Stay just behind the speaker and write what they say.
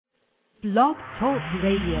Blog Talk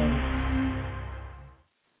Radio.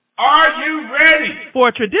 Are you ready for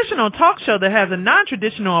a traditional talk show that has a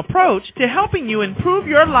non-traditional approach to helping you improve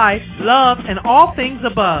your life, love, and all things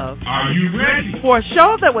above? Are you ready for a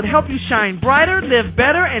show that would help you shine brighter, live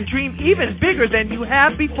better, and dream even bigger than you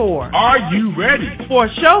have before? Are you ready for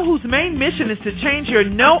a show whose main mission is to change your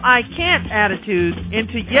no I can't attitude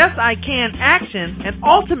into yes I can action and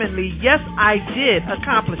ultimately yes I did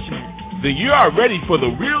accomplishment? Then you are ready for the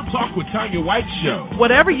Real Talk with Tanya White show.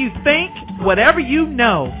 Whatever you think, whatever you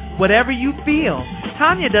know, whatever you feel,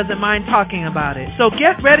 Tanya doesn't mind talking about it. So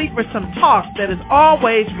get ready for some talk that is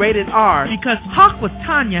always rated R, because Talk with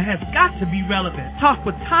Tanya has got to be relevant. Talk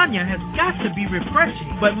with Tanya has got to be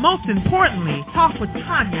refreshing. But most importantly, Talk with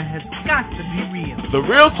Tanya has got to be real. The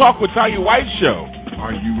Real Talk with Tanya White show.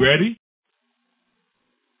 Are you ready?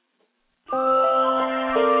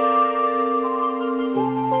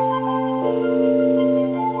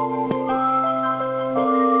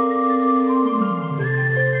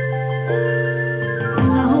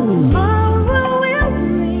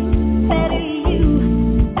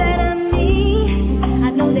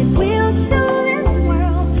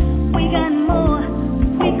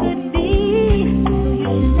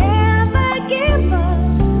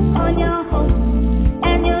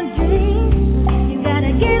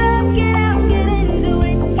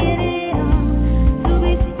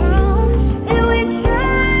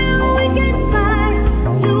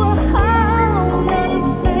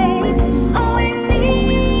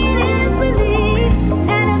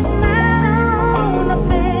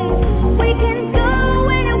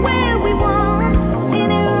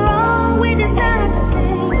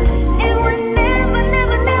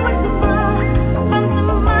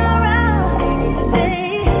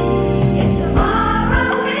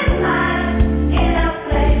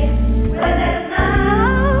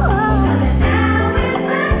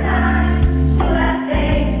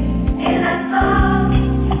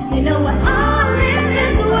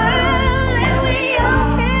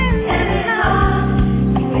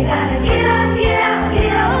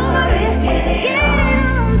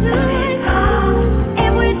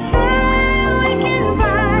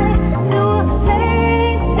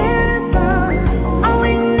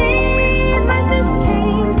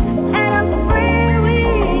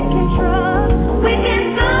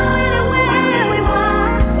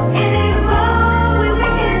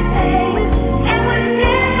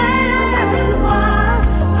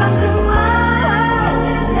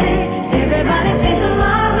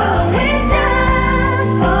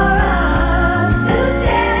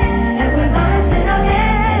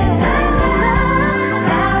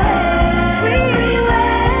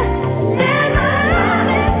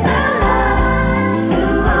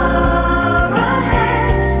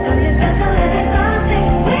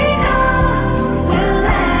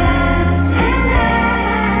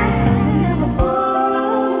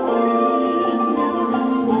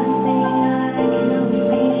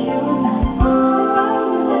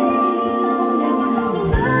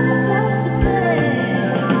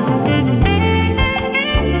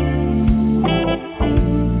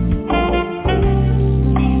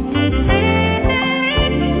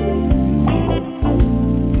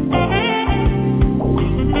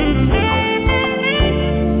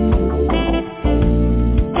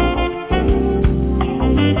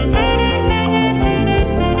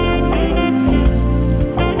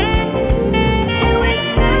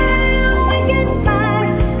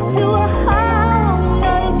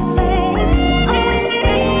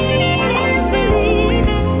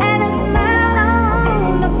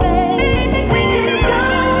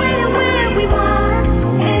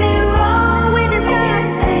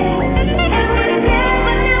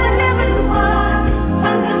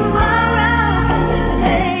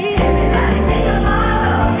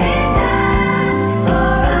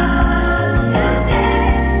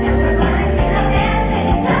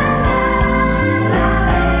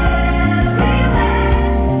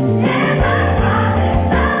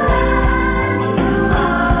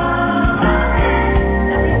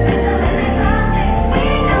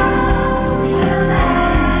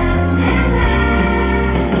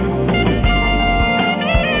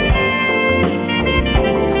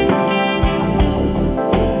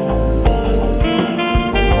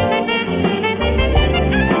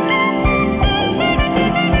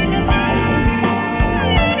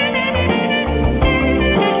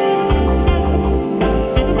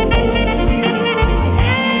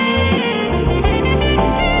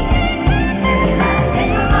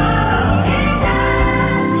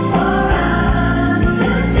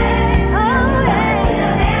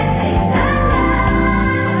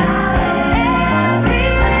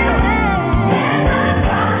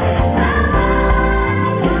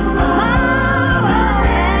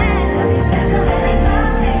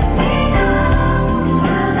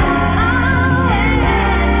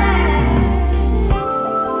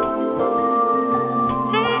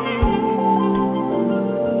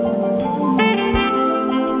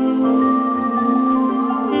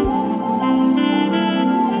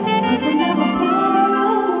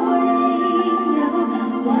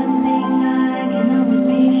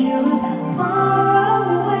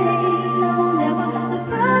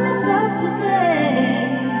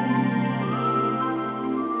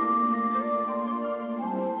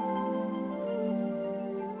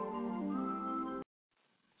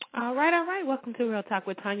 Real Talk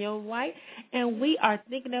with Tanya White, and we are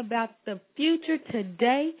thinking about the future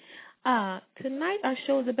today. Tonight our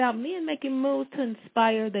show is about men making moves to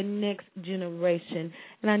inspire the next generation.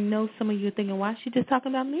 And I know some of you are thinking, why is she just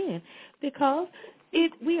talking about men? Because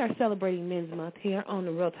we are celebrating Men's Month here on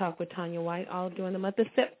the Real Talk with Tanya White all during the month of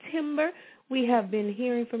September. We have been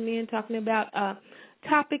hearing from men talking about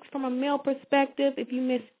topics from a male perspective. If you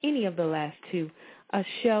missed any of the last two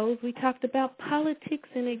shows, we talked about politics,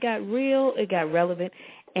 and it got real, it got relevant,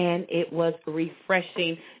 and it was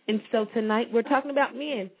refreshing. And so tonight we're talking about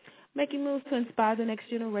men making moves to inspire the next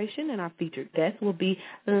generation, and our featured guest will be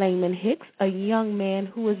Laymon Hicks, a young man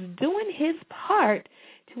who is doing his part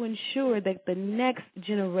to ensure that the next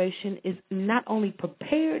generation is not only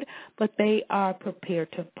prepared, but they are prepared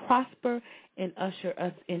to prosper and usher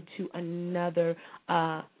us into another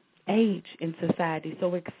age in society. So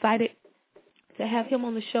we're excited to have him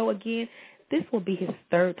on the show again. This will be his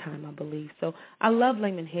third time, I believe. So I love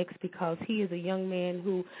Laymon Hicks because he is a young man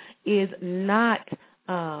who is not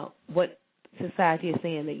what society is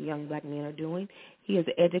saying that young black men are doing. He is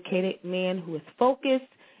an educated man who is focused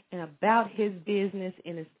and about his business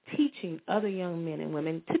and is teaching other young men and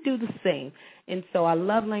women to do the same. And so I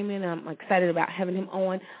love Laymon. I'm excited about having him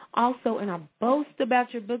on. Also, in our Boast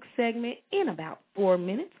About Your Book segment, in about 4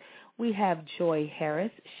 minutes, we have Joy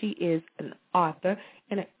Harris. She is an author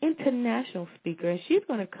and an international speaker, and she's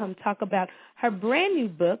going to come talk about her brand new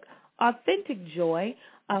book, Authentic Joy,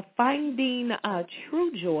 Finding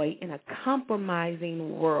True Joy in a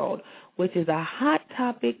Compromising World, which is a hot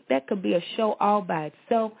topic that could be a show all by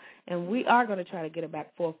itself, and we are going to try to get it back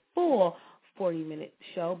for a full 40-minute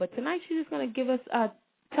show. But tonight she's just going to give us,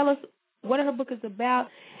 tell us what her book is about,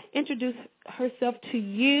 introduce herself to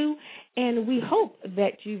you, and we hope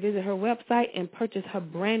that you visit her website and purchase her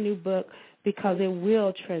brand new book because it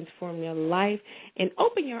will transform your life and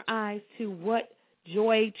open your eyes to what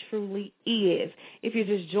joy truly is. If you're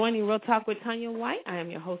just joining Real Talk with Tanya White, I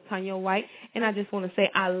am your host, Tanya White, and I just want to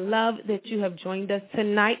say I love that you have joined us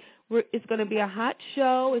tonight. It's going to be a hot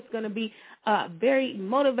show. It's going to be a very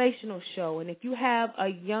motivational show, and if you have a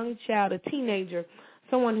young child, a teenager,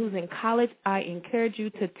 someone who's in college, I encourage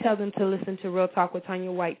you to tell them to listen to Real Talk with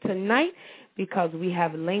Tanya White tonight because we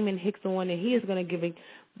have Laymon Hicks on, and he is going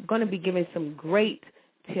to be giving some great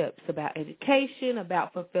tips about education,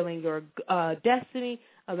 about fulfilling your destiny,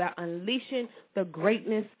 about unleashing the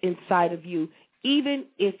greatness inside of you, even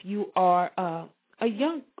if you are a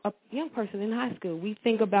young person in high school. We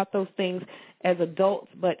think about those things as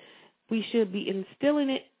adults, but we should be instilling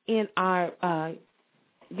it in our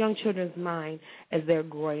young children's mind as they're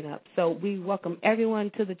growing up. So we welcome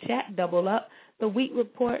everyone to the chat, Double Up, the Wheat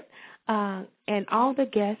Report, and all the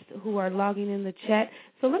guests who are logging in the chat.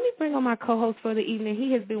 So let me bring on my co-host for the evening.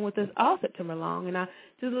 He has been with us all September long, and I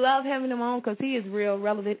just love having him on because he is real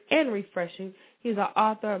relevant and refreshing. He's an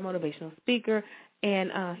author, a motivational speaker,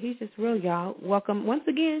 and he's just real, y'all. Welcome once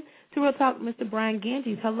again to Real Talk, Mr. Brian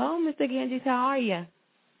Ganges. Hello, Mr. Ganges. How are you?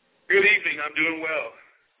 Good evening. I'm doing well.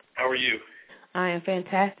 How are you? I am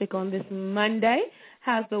fantastic on this Monday.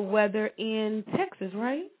 How's the weather in Texas,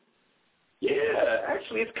 right? Yeah,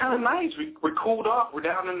 actually, it's kind of nice. We're cooled off. We're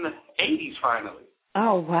down in the 80s finally.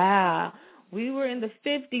 Oh, wow. We were in the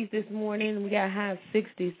 50s this morning. We got high of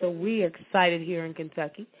 60s, so we're excited here in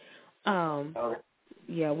Kentucky.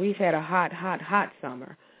 Yeah, we've had a hot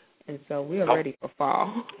summer, and so we're ready for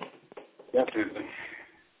fall. Definitely.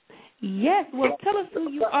 Yes, well, tell us who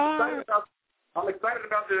you are. I'm excited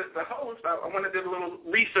about the host. I want to do a little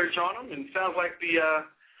research on him, and it sounds like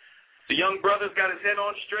the young brother's got his head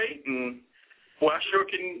on straight, and I sure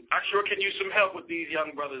can use some help with these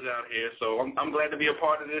young brothers out here. So I'm glad to be a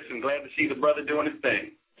part of this and glad to see the brother doing his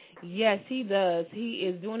thing. Yes, he does. He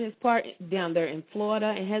is doing his part down there in Florida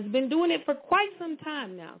and has been doing it for quite some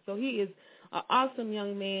time now. So he is an awesome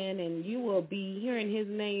young man, and you will be hearing his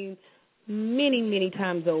name many, many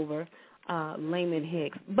times over. Laymon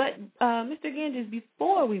Hicks. But, Mr. Ganges,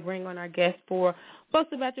 before we bring on our guest for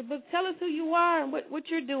Boast About Your Book, tell us who you are and what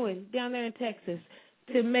you're doing down there in Texas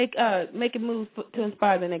to make a move to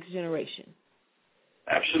inspire the next generation.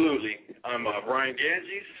 Absolutely. I'm Brian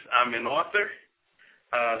Ganges. I'm an author,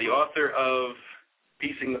 the author of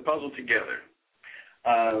Piecing the Puzzle Together.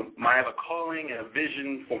 I have a calling and a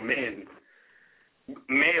vision for men,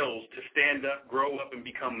 males, to stand up, grow up, and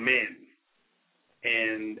become men.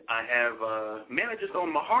 And I have men are just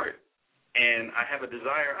on my heart, and I have a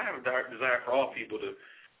desire for all people to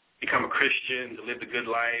become a Christian, to live the good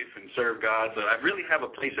life and serve God. So I really have a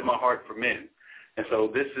place in my heart for men. And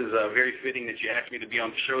so this is very fitting that you asked me to be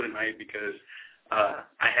on the show tonight because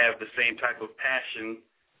I have the same type of passion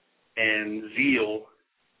and zeal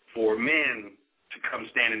for men to come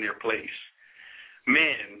stand in their place.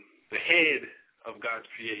 Man, the head of God's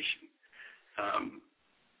creation.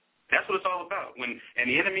 That's what it's all about. And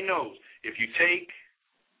the enemy knows if you take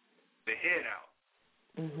the head out,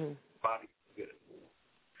 body is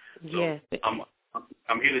good. So yes.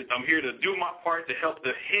 I'm here to do my part to help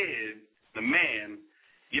the head, the man,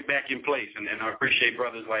 get back in place. And I appreciate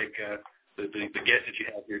brothers like the guest that you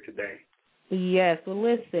have here today. Yes. Well,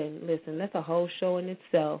 listen. That's a whole show in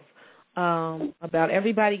itself about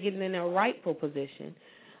everybody getting in their rightful position.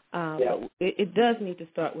 But it does need to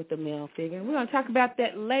start with the male figure. And we're going to talk about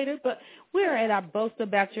that later, but we're at our Boast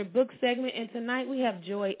About Your Book segment, and tonight we have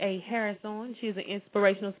Joy A. Harris on. She's an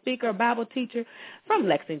inspirational speaker, a Bible teacher from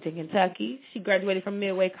Lexington, Kentucky. She graduated from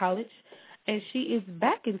Midway College, and she is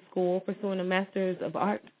back in school pursuing a Master's of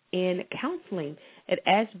Arts in Counseling at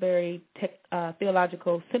Ashbury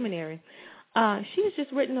Theological Seminary. She has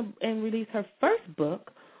just written and released her first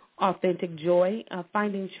book, Authentic Joy,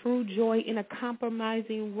 Finding True Joy in a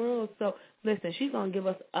Compromising World. So, listen, she's going to give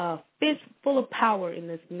us a fist full of power in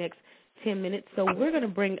this next 10 minutes. So we're going to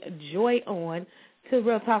bring Joy on to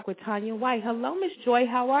Real Talk with Tanya White. Hello, Miss Joy.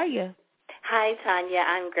 How are you? Hi, Tanya.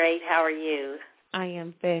 I'm great. How are you? I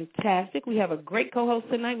am fantastic. We have a great co-host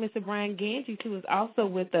tonight, Mr. Brian Gange, who is also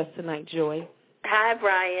with us tonight, Joy. Hi,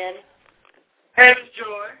 Brian. Hey, Miss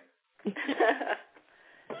Joy.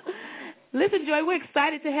 Listen, Joy, we're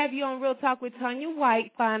excited to have you on Real Talk with Tanya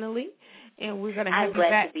White finally, and we're going to have you back. I'm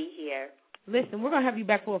glad to be here. Listen, we're going to have you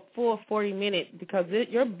back for a full 40 minutes because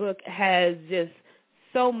your book has just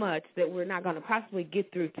so much that we're not going to possibly get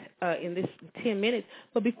through in this 10 minutes.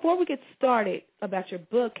 But before we get started about your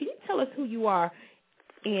book, can you tell us who you are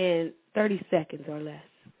in 30 seconds or less?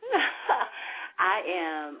 I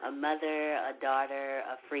am a mother, a daughter,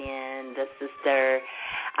 a friend, a sister.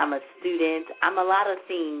 I'm a student. I'm a lot of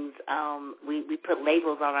things. We put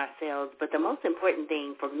labels on ourselves, but the most important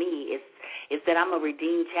thing for me is that I'm a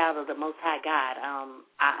redeemed child of the Most High God.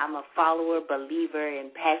 I'm a follower, believer,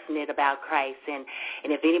 and passionate about Christ. And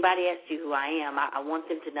if anybody asks you who I am, I want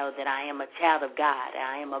them to know that I am a child of God.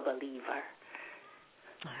 I am a believer.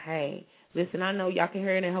 Hey. Listen, I know y'all can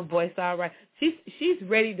hear it in her voice all right. She's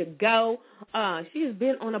ready to go. She has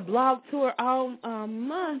been on a blog tour all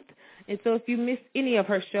month. And so if you missed any of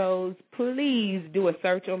her shows, please do a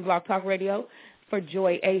search on Blog Talk Radio for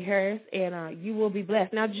Joy A. Harris, and you will be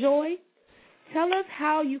blessed. Now, Joy, tell us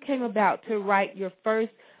how you came about to write your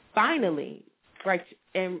first, finally, write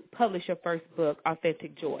and publish your first book,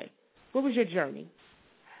 Authentic Joy. What was your journey?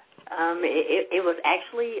 It was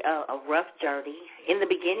actually a rough journey. In the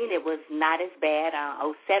beginning, it was not as bad.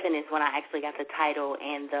 07 is when I actually got the title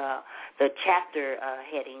and the chapter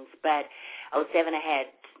headings. But 07, I had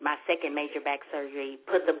my second major back surgery,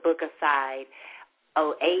 put the book aside.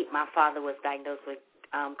 08, my father was diagnosed with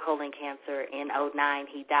colon cancer. In 09,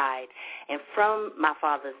 he died. And from my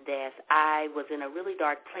father's death, I was in a really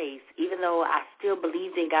dark place. Even though I still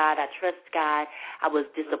believed in God, I trust God, I was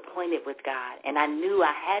disappointed with God. And I knew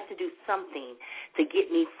I had to do something to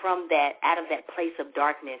get me from that, out of that place of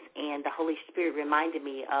darkness. And the Holy Spirit reminded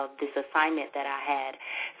me of this assignment that I had.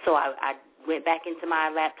 So I went back into my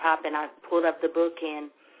laptop and I pulled up the book, and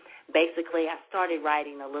basically, I started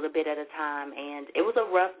writing a little bit at a time, and it was a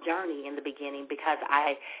rough journey in the beginning because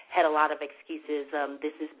I had a lot of excuses.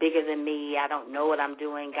 This is bigger than me. I don't know what I'm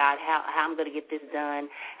doing, God, how I'm going to get this done,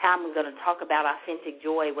 how I'm going to talk about authentic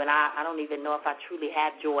joy when I don't even know if I truly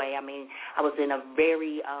have joy. I mean, I was in a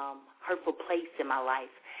very hurtful place in my life.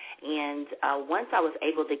 And once I was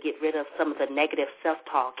able to get rid of some of the negative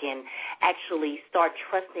self-talk and actually start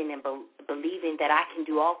trusting and believing that I can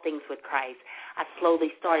do all things with Christ, I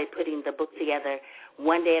slowly started putting the book together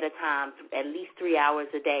one day at a time. At least 3 hours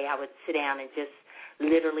a day, I would sit down and just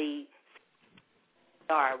literally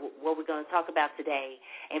start what we're going to talk about today.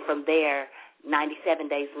 And from there, 97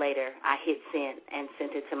 days later, I hit send and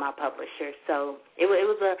sent it to my publisher. So it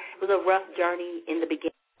was a rough journey in the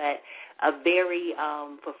beginning, but a very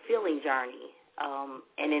fulfilling journey,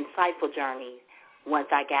 an insightful journey once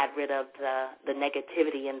I got rid of the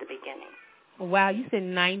negativity in the beginning. Wow, you said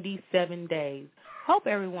 97 days. Hope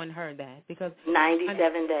everyone heard that because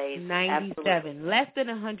 97 days. 97, absolutely. Less than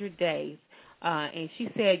 100 days. And she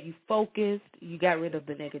said you focused, you got rid of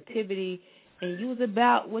the negativity, and you was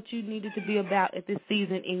about what you needed to be about at this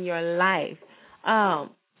season in your life.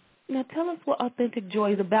 Now tell us what Authentic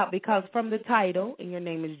Joy is about, because from the title, and your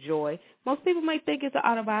name is Joy, most people might think it's an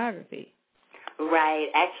autobiography. Right.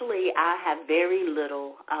 Actually, I have very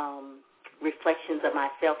little reflections of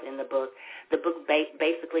myself in the book. The book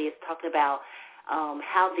basically is talking about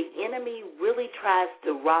how the enemy really tries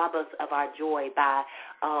to rob us of our joy by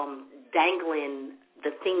dangling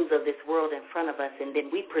the things of this world in front of us, and then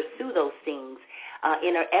we pursue those things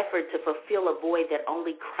in an effort to fulfill a void that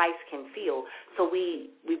only Christ can fill. So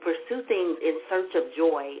we pursue things in search of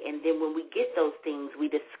joy, and then when we get those things, we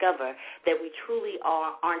discover that we truly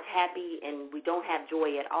aren't happy and we don't have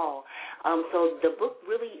joy at all. So the book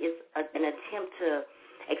really is an attempt to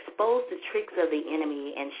expose the tricks of the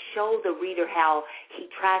enemy and show the reader how he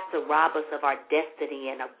tries to rob us of our destiny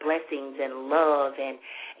and of blessings and love and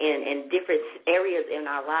different areas in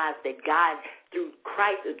our lives that God, through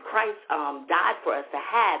Christ died for us to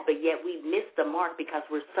have, but yet we miss the mark because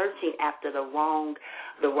we're searching after the wrong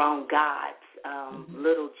gods,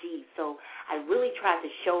 little g. So I really try to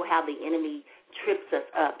show how the enemy trips us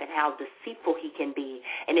up and how deceitful he can be.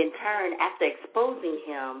 And in turn, after exposing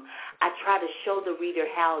him, I try to show the reader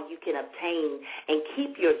how you can obtain and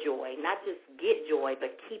keep your joy, not just get joy,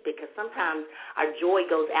 but keep it, because sometimes our joy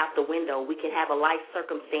goes out the window. We can have a life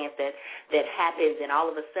circumstance that happens, and all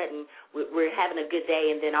of a sudden we're having a good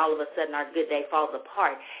day, and then all of a sudden our good day falls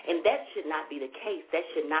apart. And that should not be the case. That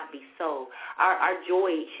should not be so. Our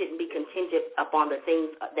joy shouldn't be contingent upon the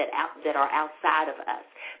things that are outside of us,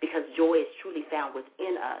 because joy is truly found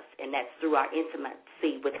within us, and that's through our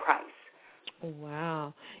intimacy with Christ.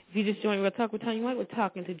 Wow. If you just joined Real Talk with Tanya White, we're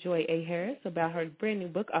talking to Joy A. Harris about her brand new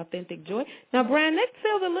book, Authentic Joy. Now, Brian, that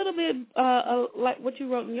feels a little bit like what you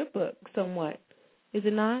wrote in your book somewhat. Is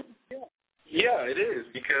it not? Yeah, it is,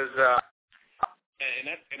 because and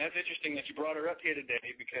that's interesting that you brought her up here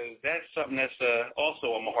today, because that's something that's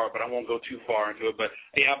also on my heart, but I won't go too far into it. But,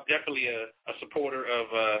 yeah, I'm definitely a supporter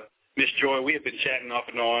of Miss Joy. We have been chatting off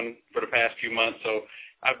and on for the past few months, so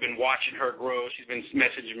I've been watching her grow. She's been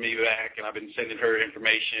messaging me back, and I've been sending her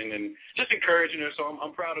information and just encouraging her. So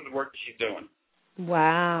I'm proud of the work that she's doing.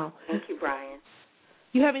 Wow. Thank you, Brian.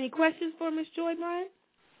 You have any questions for Miss Joy, Brian?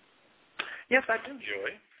 Yes, I do,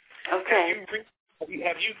 Joy. Okay.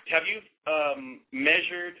 Have you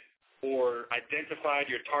measured or identified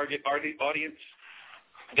your target audience,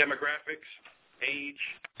 demographics,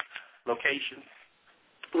 age, location?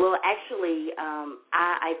 Well, actually,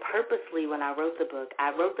 I purposely, when I wrote the book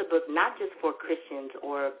not just for Christians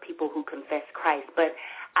or people who confess Christ, but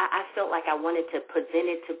I felt like I wanted to present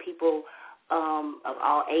it to people of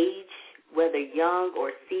all age, whether young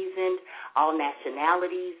or seasoned, all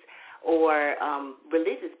nationalities, or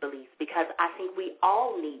religious beliefs, because I think we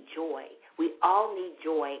all need joy. We all need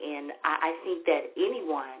joy, and I think that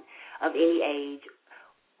anyone of any age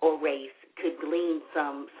or race could glean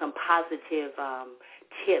some positive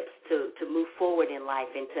tips to move forward in life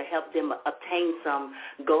and to help them obtain some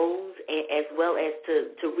goals, as well as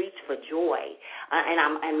to reach for joy.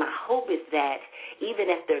 And my hope is that even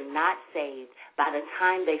if they're not saved, by the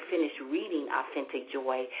time they finish reading Authentic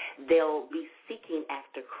Joy, they'll be seeking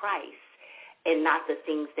after Christ and not the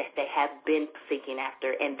things that they have been seeking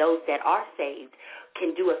after. And those that are saved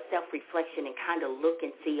can do a self-reflection and kind of look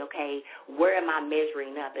and see, okay, where am I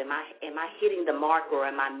measuring up? Am I hitting the mark, or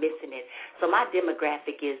am I missing it? So my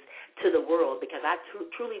demographic is to the world, because I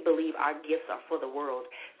truly believe our gifts are for the world.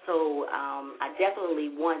 So I definitely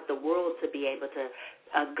want the world to be able to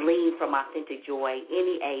glean from Authentic Joy,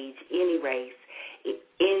 any age, any race,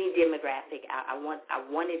 any demographic. I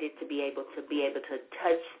wanted it to be able to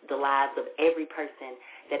touch the lives of every person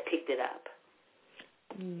that picked it up.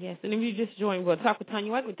 Yes, and if you just joined We'll Talk with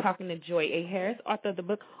Tanya White, we're talking to Joy A. Harris, author of the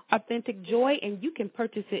book Authentic Joy, and you can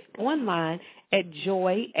purchase it online at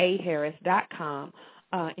joyaharris.com,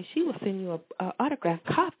 and she will send you an autographed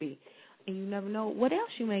copy, and you never know what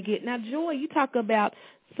else you may get. Now, Joy, you talk about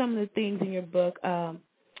some of the things in your book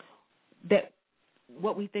that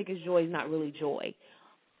what we think is joy is not really joy.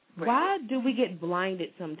 Right. Why do we get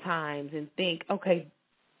blinded sometimes and think, okay,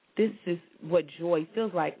 this is what joy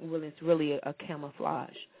feels like, when it's really a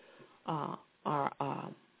camouflage,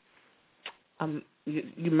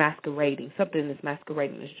 you're masquerading, something that's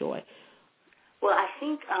masquerading as joy? Well, I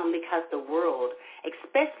think because the world,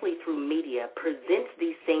 especially through media, presents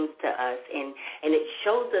these things to us, and it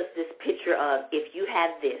shows us this picture of, if you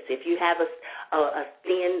have this, if you have a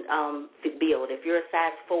thin build, if you're a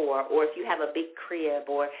size 4, or if you have a big crib,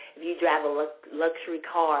 or if you drive a luxury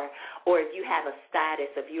car, or if you have a status,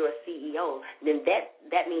 if you're a CEO, then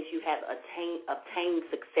that means you have obtained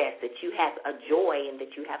success, that you have a joy, and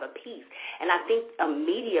that you have a peace. And I think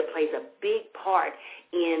media plays a big part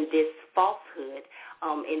in this falsehood,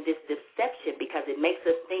 in this deception, because it makes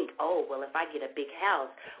us think, oh, well, if I get a big house,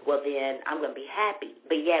 well, then I'm going to be happy.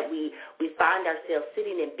 But yet we find ourselves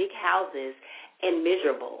sitting in big houses and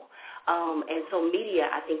miserable. And so media,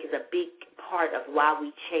 I think, is a big part of why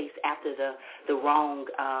we chase after the wrong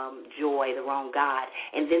joy, the wrong God.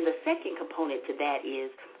 And then the second component to that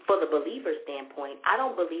is for the believer standpoint, I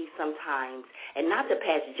don't believe sometimes, and not to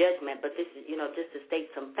pass judgment, but this is, just to state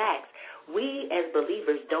some facts, we as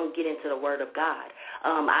believers don't get into the Word of God.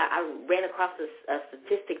 I ran across a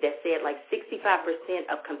statistic that said like 65%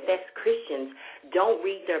 of confessed Christians don't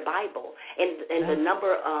read their Bible, and the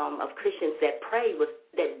number of Christians that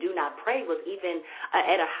do not pray was even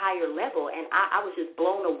at a higher level, and I was just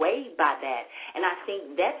blown away by that. And I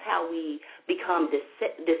think that's how we become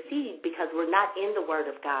deceived, because we're not in the Word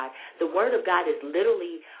of God. The Word of God is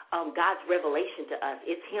literally God's revelation to us.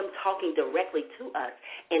 It's Him talking directly to us,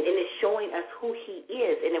 and it's showing us who He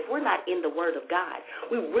is. And if we're not in the Word of God,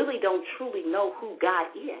 we really don't truly know who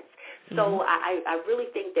God is. So I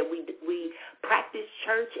really think that we practice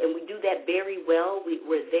church, and we do that very well.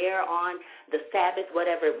 We're there on the Sabbath,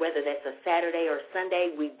 whether that's a Saturday or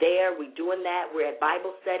Sunday. We're doing that. We're at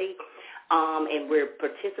Bible study, and we're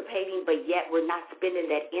participating, but yet we're not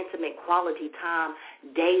spending that intimate quality time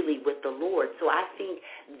daily with the Lord. So I think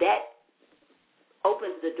that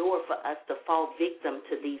opens the door for us to fall victim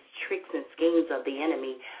to these tricks and schemes of the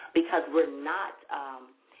enemy, because we're not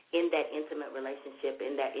in that intimate relationship,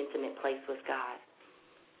 in that intimate place with God.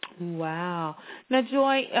 Wow. Now,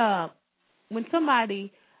 Joy, when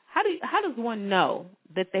somebody, how does one know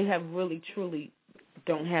that they have really, truly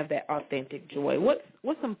don't have that authentic joy?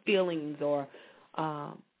 What's some feelings or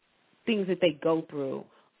things that they go through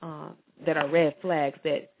that are red flags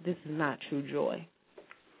that this is not true joy?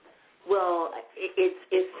 Well,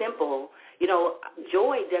 it's simple.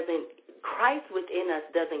 Christ within us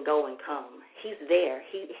doesn't go and come. He's there.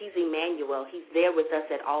 He's Emmanuel. He's there with us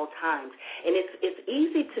at all times. And it's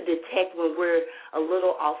easy to detect when we're a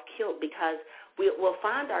little off kilt, because we'll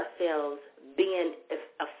find ourselves being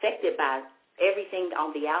affected by everything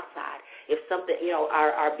on the outside. If something,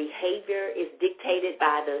 our behavior is dictated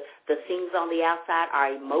by the things on the outside,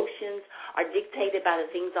 our emotions are dictated by the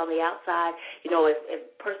things on the outside.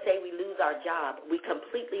 If per se we lose our job, we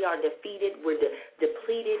completely are defeated, we're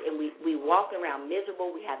depleted, and we walk around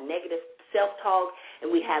miserable, we have negative self-talk, and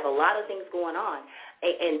we have a lot of things going on.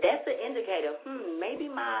 And that's an indicator, maybe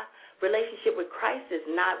my relationship with Christ is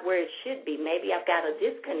not where it should be. Maybe I've got a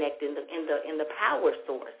disconnect in the power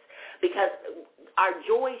source. Because our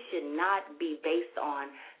joy should not be based on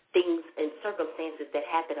things and circumstances that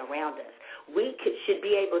happen around us. We should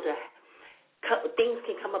be able to, things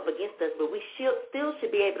can come up against us, but we still should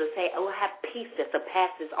be able to say, I have peace that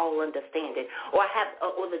surpasses all understanding, or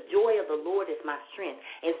the joy of the Lord is my strength,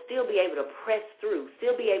 and still be able to press through,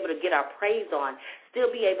 still be able to get our praise on, still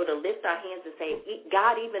be able to lift our hands and say,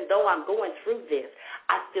 God, even though I'm going through this,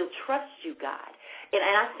 I still trust you, God. And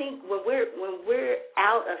I think when we're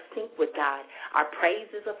out of sync with God, our praise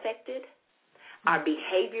is affected. Our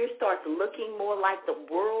behavior starts looking more like the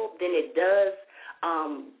world than it does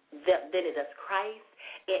Christ.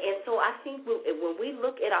 And so I think when we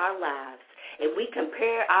look at our lives and we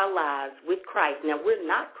compare our lives with Christ, now we're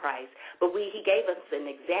not Christ, but He gave us an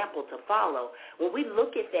example to follow. When we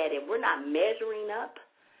look at that and we're not measuring up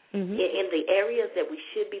in the areas that we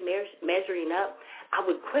should be measuring up, I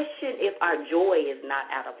would question if our joy is not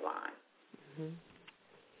out of line.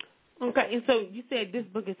 Okay, and so you said this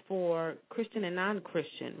book is for Christian and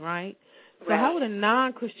non-Christian, right? So Right. How would a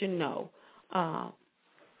non-Christian know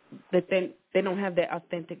that they don't have that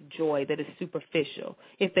authentic joy that is superficial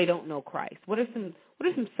if they don't know Christ? What are some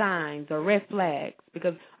signs or red flags?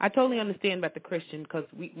 Because I totally understand about the Christian, because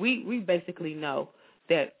we basically know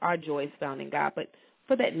that our joy is found in God. But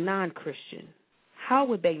for that non-Christian, how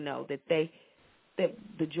would they know that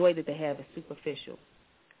the joy that they have is superficial?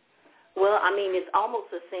 Well, I mean, it's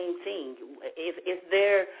almost the same thing. If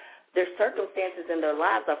their circumstances in their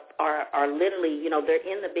lives are literally, they're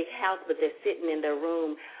in the big house, but they're sitting in their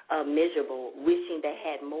room miserable, wishing they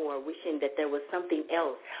had more, wishing that there was something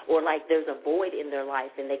else, or like there's a void in their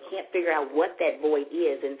life and they can't figure out what that void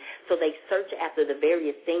is, and so they search after the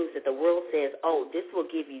various things that the world says, oh, this will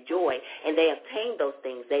give you joy, and they obtain those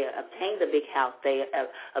things. They obtain the big house, they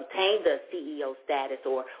obtain the CEO status,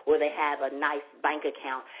 or they have a nice bank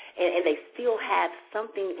account, and they still have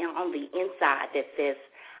something on the inside that says,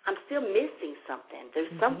 I'm still missing something. There's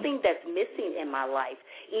something that's missing in my life,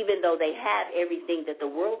 even though they have everything that the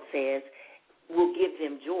world says will give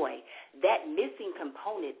them joy. That missing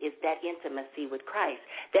component is that intimacy with Christ.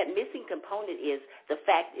 That missing component is the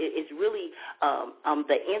fact it's really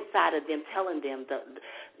the inside of them telling them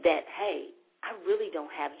that, hey, I really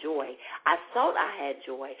don't have joy. I thought I had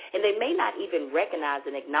joy. And they may not even recognize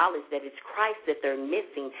and acknowledge that it's Christ that they're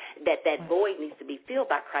missing, that void needs to be filled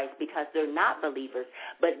by Christ, because they're not believers.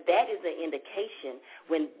 But that is an indication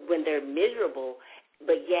when they're miserable,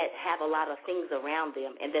 but yet have a lot of things around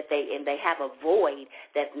them, and that they have a void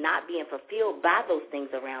that's not being fulfilled by those things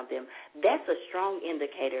around them, that's a strong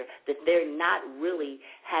indicator that they're not really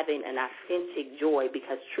having an authentic joy,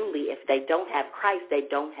 because truly, if they don't have Christ, they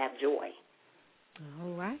don't have joy.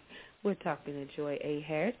 All right. We're talking to Joy A.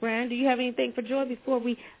 Harris. Brian, do you have anything for Joy before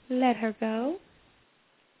we let her go?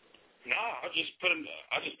 No, I just put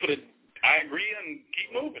it. I agree and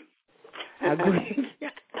keep moving. Agree.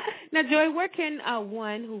 Now, Joy, where can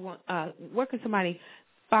where can somebody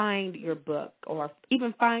find your book, or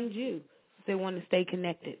even find you if they want to stay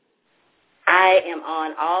connected? I am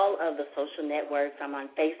on all of the social networks. I'm on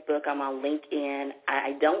Facebook. I'm on LinkedIn.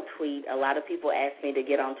 I don't tweet. A lot of people ask me to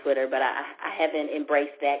get on Twitter, but I haven't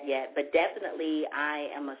embraced that yet. But definitely I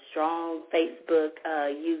am a strong Facebook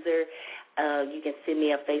user. You can send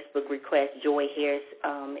me a Facebook request. Joy Harris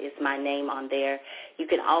is my name on there. You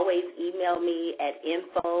can always email me at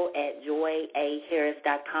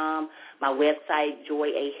info@joyaharris.com. My website,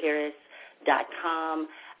 joyaharris.com.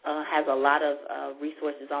 Has a lot of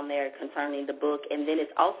resources on there concerning the book. And then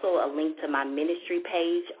it's also a link to my ministry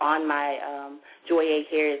page on my Joy A.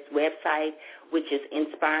 Harris website, which is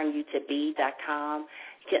inspiringyoutobe.com.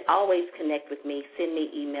 You can always connect with me, send me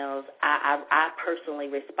emails. I personally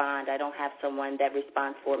respond. I don't have someone that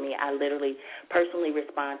responds for me. I literally personally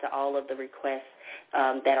respond to all of the requests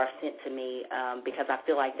that are sent to me because I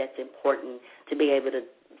feel like that's important to be able to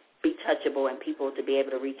be touchable and people to be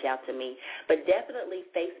able to reach out to me. But definitely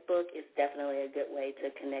Facebook is definitely a good way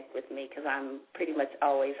to connect with me because I'm pretty much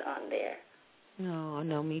always on there. Oh,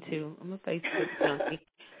 no, me too. I'm a Facebook junkie.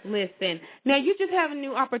 Listen, now you just have a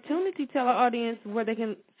new opportunity. Tell our audience where they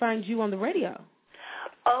can find you on the radio.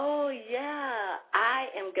 Oh, yeah. I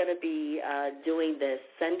am going to be doing the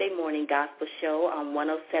Sunday morning gospel show on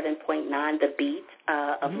 107.9 The Beat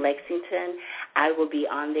of Lexington. I will be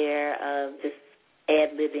on there just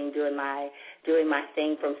ad-libbing, doing my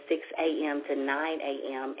thing from 6 a.m. to 9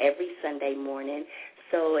 a.m. every Sunday morning.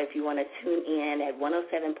 So if you want to tune in at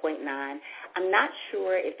 107.9, I'm not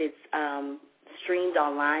sure if it's streamed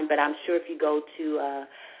online, but I'm sure if you go to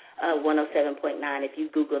 107.9, if you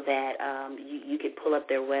Google that, you could pull up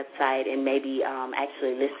their website and maybe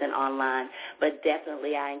actually listen online. But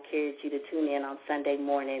definitely I encourage you to tune in on Sunday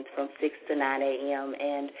mornings from 6 to 9 a.m.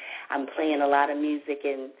 And I'm playing a lot of music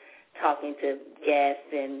and talking to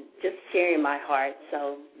guests and just sharing my heart.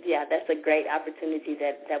 So, yeah, that's a great opportunity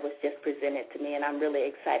that was just presented to me, and I'm really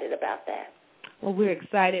excited about that. Well, we're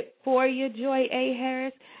excited for you, Joy A.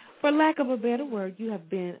 Harris. For lack of a better word, you have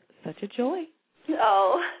been such a joy.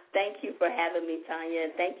 Oh, thank you for having me, Tanya.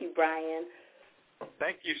 Thank you, Brian.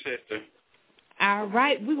 Thank you, sister. All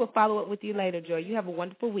right. We will follow up with you later, Joy. You have a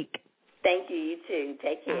wonderful week. Thank you. You too.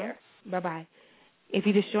 Take care. Bye-bye. If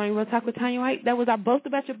you just joined Real Talk with Tanya White, that was our Boast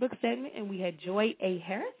About Your Book segment, and we had Joy A.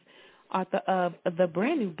 Harris, author of the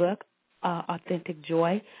brand-new book, Authentic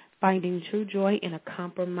Joy, Finding True Joy in a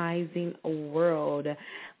Compromising World.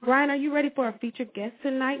 Brian, are you ready for our featured guest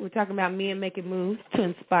tonight? We're talking about men making moves to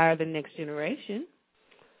inspire the next generation.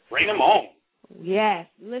 Bring them on. Yes.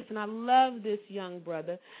 Listen, I love this young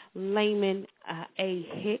brother, Laymon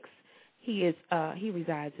Hicks. He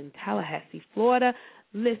resides in Tallahassee, Florida.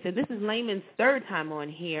 Listen, this is Laymon's third time on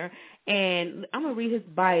here, and I'm going to read his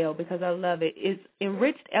bio because I love it. It's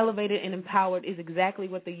enriched, elevated, and empowered is exactly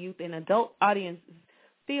what the youth and adult audiences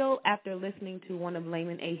feel after listening to one of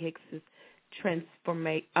Laymon A. Hicks'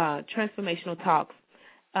 transformational talks.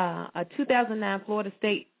 A 2009 Florida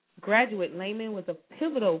State graduate, Laymon was a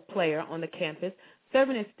pivotal player on the campus,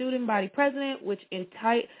 serving as student body president, which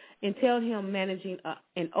entailed him managing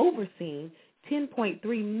and overseeing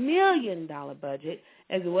 $10.3 million budget,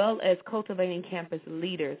 as well as cultivating campus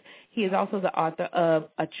leaders. He is also the author of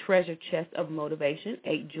A Treasure Chest of Motivation,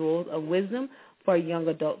 8 Jewels of Wisdom for Young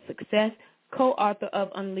Adult Success, co-author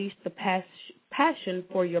of Unleash the Passion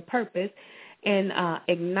for Your Purpose, and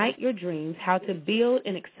Ignite Your Dreams, How to Build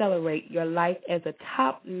and Accelerate Your Life as a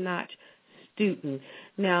Top-Notch Student.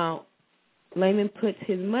 Now, Laymon puts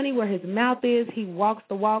his money where his mouth is. He walks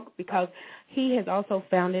the walk because he has also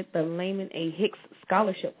founded the Laymon A. Hicks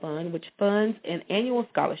Scholarship Fund, which funds an annual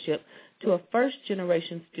scholarship to a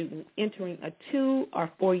first-generation student entering a 2- or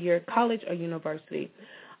 4-year college or university.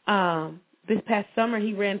 This past summer,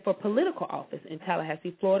 he ran for political office in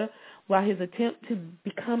Tallahassee, Florida. While his attempt to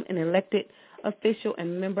become an elected official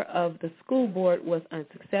and member of the school board was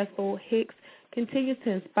unsuccessful, Hicks continues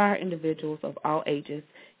to inspire individuals of all ages.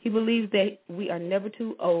 He believes that we are never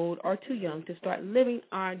too old or too young to start living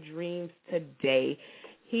our dreams today.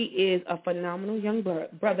 He is a phenomenal young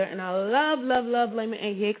brother, and I love Laymon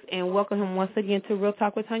A. Hicks, and welcome him once again to Real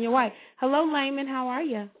Talk with Tanya White. Hello, Laymon. How are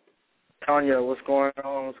you? Tanya, what's going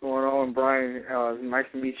on? What's going on? Brian, nice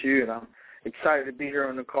to meet you, and I'm excited to be here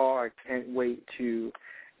on the call. I can't wait to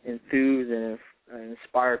enthuse and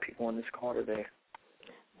inspire people on this call today.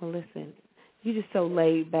 Well, listen, you're just so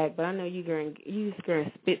laid back, but I know you're just going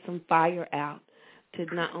to spit some fire out to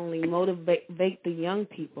not only motivate the young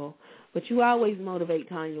people, but you always motivate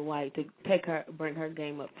Tanya White to bring her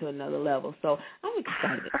game up to another level. So I'm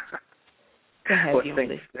excited to have you on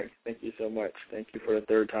this. Thank you so much. Thank you for the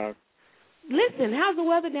third time. Listen, how's the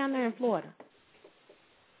weather down there in Florida?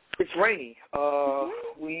 It's rainy.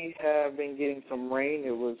 We have been getting some rain.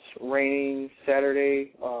 It was raining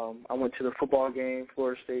Saturday. I went to the football game,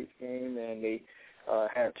 Florida State's game, and they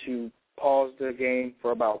had to pause the game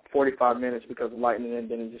for about 45 minutes because of lightning, and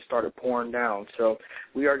then it just started pouring down. So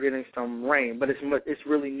we are getting some rain, but it's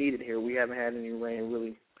really needed here. We haven't had any rain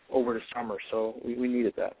really over the summer, so we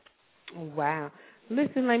needed that. Wow.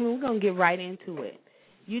 Listen, Laymon, we're going to get right into it.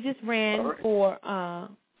 You just ran for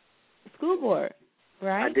school board,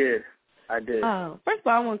 right? I did. First of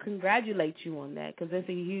all, I want to congratulate you on that because that's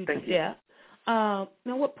a huge step. Now,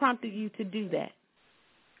 what prompted you to do that?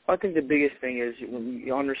 I think the biggest thing is when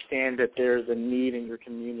you understand that there's a need in your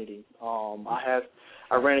community. I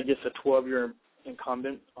ran against a 12-year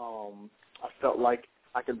incumbent. I felt like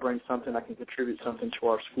I could bring something, I can contribute something to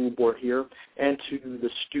our school board here and to the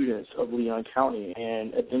students of Leon County.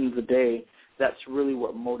 And at the end of the day, that's really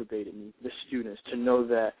what motivated me, the students, to know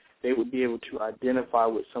that they would be able to identify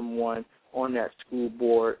with someone on that school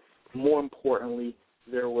board. More importantly,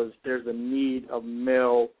 there's a need of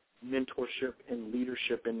male mentorship and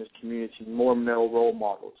leadership in this community, more male role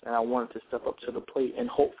models. And I wanted to step up to the plate and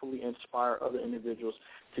hopefully inspire other individuals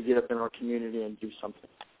to get up in our community and do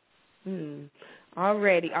something.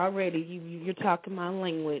 Already, you're talking my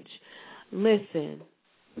language. Listen,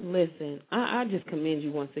 I just commend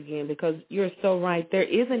you once again because you're so right. There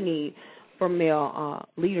is a need for male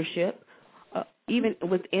leadership, even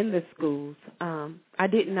within the schools. I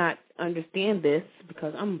did not understand this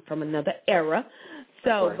because I'm from another era.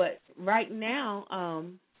 So, right. But right now,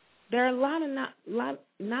 there are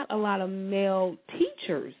not a lot of male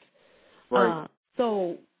teachers. Right.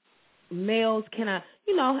 So males can,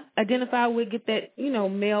 identify with, get that,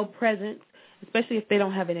 male presence, especially if they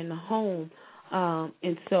don't have it in the home.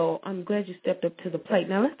 And so I'm glad you stepped up to the plate.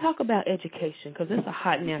 Now let's talk about education because it's a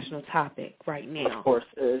hot national topic right now. Of course,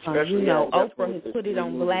 especially Oprah has put it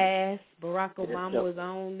on blast. Barack Obama was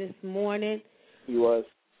on this morning. He was.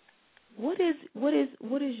 What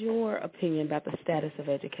is your opinion about the status of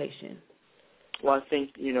education? Well, I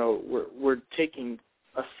think we're taking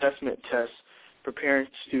assessment tests, preparing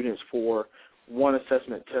students for one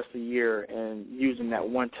assessment test a year, and using that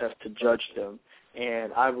one test to judge them.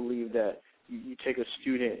 And I believe that you take a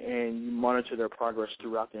student and you monitor their progress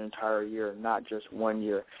throughout the entire year, not just 1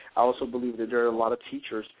 year. I also believe that there are a lot of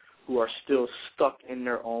teachers who are still stuck in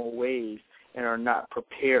their own ways and are not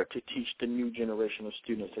prepared to teach the new generation of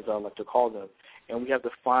students, as I like to call them. And we have to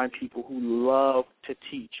find people who love to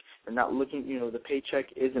teach. They're not looking, the paycheck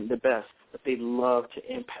isn't the best, but they love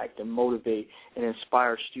to impact and motivate and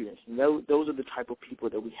inspire students. And those are the type of people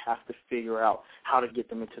that we have to figure out how to get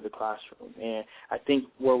them into the classroom. And I think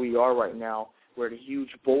where we are right now, we're at a huge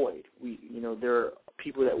void. There are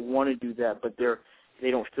people that want to do that, but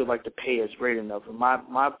they don't feel like the pay is great enough. And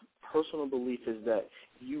my personal belief is that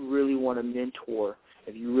if you really want to mentor,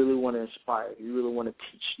 if you really want to inspire, if you really want to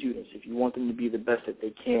teach students, if you want them to be the best that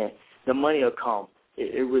they can, the money will come.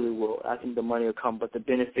 It really will. I think the money will come, but the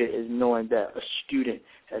benefit is knowing that a student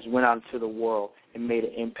has went out into the world and made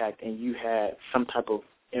an impact, and you had some type of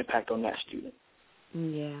impact on that student.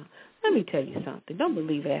 Yeah. Let me tell you something. Don't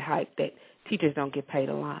believe that hype that teachers don't get paid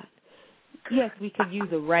a lot. Yes, we could use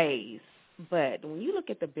a raise, but when you look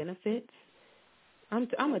at the benefits,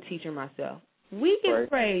 I'm a teacher myself. We get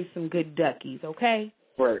praised some good duckies, okay?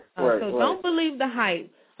 Right. Don't believe the hype.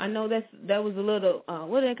 I know that was a little,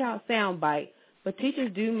 what do they call it, soundbite, but teachers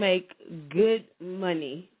do make good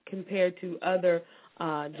money compared to other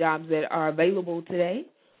jobs that are available today.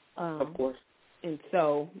 Of course. And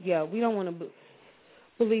so, yeah, we don't want to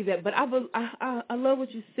believe that. But I love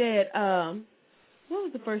what you said. What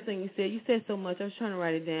was the first thing you said? You said so much. I was trying to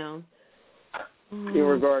write it down. In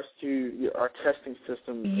regards to our testing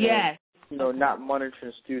system. Yes. And, not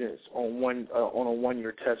monitoring students on a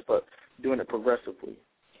 1-year test, but doing it progressively.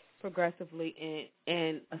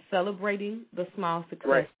 And celebrating the small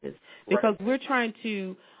successes. Right. Because we're trying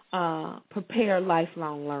to prepare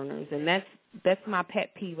lifelong learners, and that's my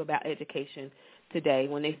pet peeve about education today.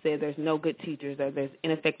 When they say there's no good teachers or there's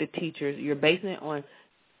ineffective teachers, you're basing it on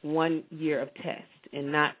 1 year of test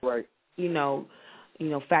and not,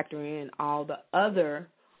 factoring in all the other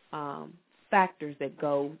factors that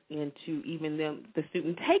go into even the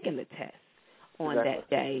student taking the test on that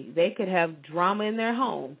day. They could have drama in their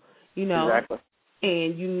home, you know,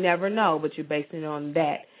 and you never know, but you're basing it on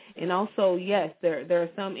that. And also, yes, there are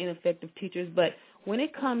some ineffective teachers, but when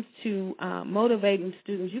it comes to motivating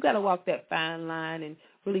students, you got to walk that fine line and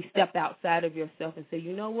really step outside of yourself and say,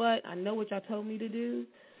 you know what, I know what y'all told me to do,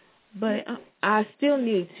 but I still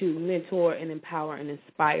need to mentor and empower and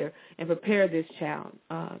inspire and prepare this child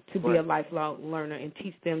to be a lifelong learner and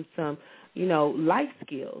teach them some, you know, life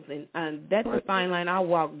skills. And that's a fine line I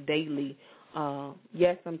walk daily.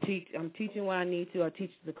 Yes, I'm teaching what I need to. I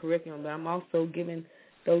teach the curriculum, but I'm also giving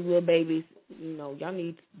those little babies, you know, y'all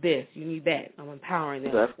need this, you need that. I'm empowering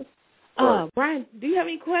them. Brian, do you have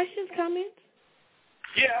any questions, comments?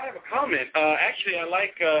 Yeah, I have a comment. Actually, I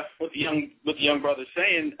like what the young brother's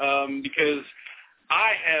saying because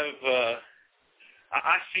I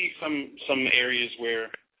see some areas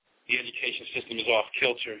where the education system is off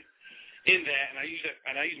kilter. In that,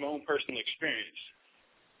 and I use my own personal experience.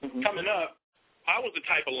 Mm-hmm. Coming up, I was the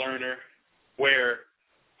type of learner where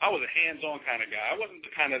I was a hands-on kind of guy. I wasn't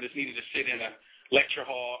the kind of that needed to sit in a lecture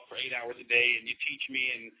hall for 8 hours a day and you teach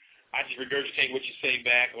me and I just regurgitate what you say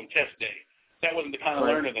back on test day. That wasn't the kind of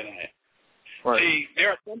learner that I am. See,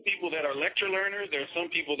 there are some people that are lecture learners. There are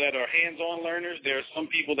some people that are hands-on learners. There are some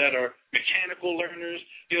people that are mechanical learners.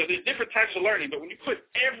 You know, there's different types of learning. But when you put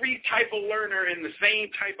every type of learner in the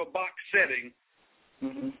same type of box setting,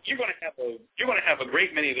 you're going to have a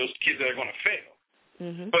great many of those kids that are going to fail.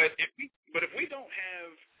 Mm-hmm. But if we don't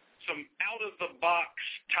have some out-of-the-box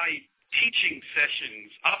type teaching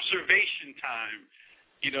sessions, observation time,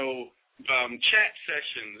 you know, chat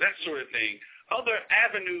sessions, that sort of thing, other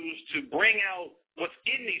avenues to bring out what's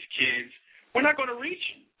in these kids, we're not going to reach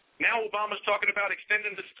them. Now Obama's talking about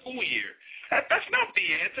extending the school year. That's not the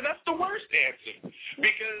answer. That's the worst answer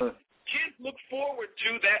because kids look forward to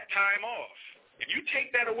that time off. If you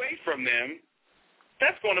take that away from them,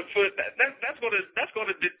 that's going to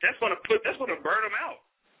burn them out.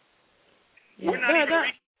 Yeah. We're not even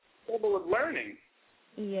reaching the level of learning.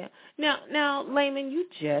 Yeah. Now, Laymon, you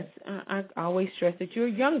I always stress that you're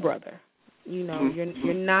a young brother. You know,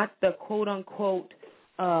 you're not the quote unquote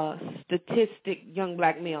statistic young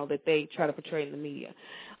black male that they try to portray in the media.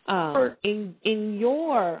 In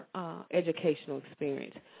your educational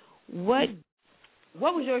experience, what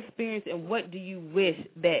was your experience, and what do you wish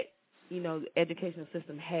that the educational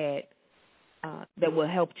system had that will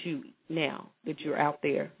help you now that you're out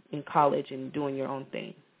there in college and doing your own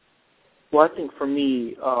thing? Well, I think for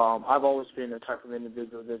me, I've always been the type of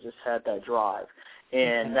individual that just had that drive,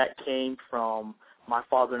 and that came from my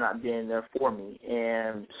father not being there for me.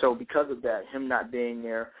 And so because of that, him not being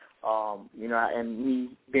there, and me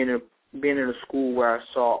being in a school where I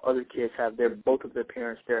saw other kids have both of their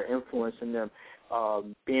parents there influencing them,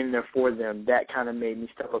 being there for them, that kind of made me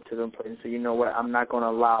step up to them and say, you know what, I'm not going to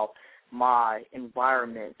allow my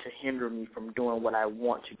environment to hinder me from doing what I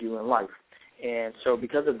want to do in life. And so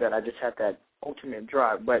because of that, I just had that ultimate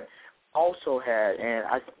drive. But also had, and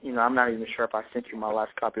I'm not even sure if I sent you my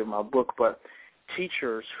last copy of my book, but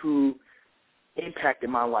teachers who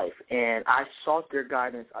impacted my life. And I sought their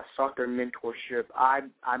guidance. I sought their mentorship. I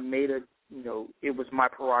made it was my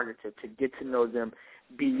prerogative to get to know them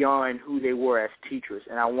beyond who they were as teachers.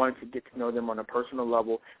 And I wanted to get to know them on a personal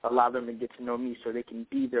level, allow them to get to know me so they can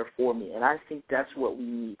be there for me. And I think that's what we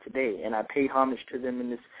need today. And I pay homage to them in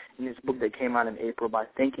this book that came out in April by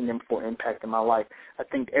thanking them for impacting my life. I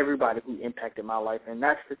thank everybody who impacted my life. And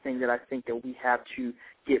that's the thing that I think that we have to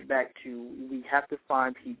get back to. We have to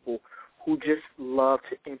find people who just love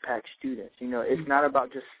to impact students. It's not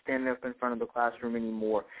about just standing up in front of the classroom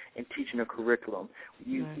anymore and teaching a curriculum.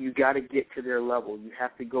 You got to get to their level. You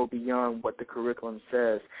have to go beyond what the curriculum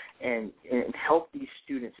says and help these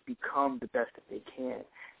students become the best that they can.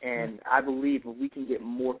 And I believe if we can get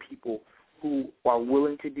more people who are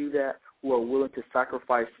willing to do that, who are willing to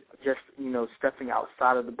sacrifice just, stepping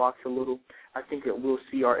outside of the box a little, I think that we'll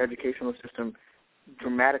see our educational system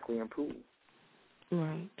dramatically improve.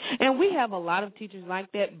 Right. And we have a lot of teachers like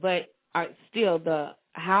that, but still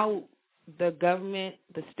how the government,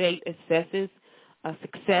 the state assesses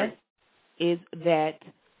success is that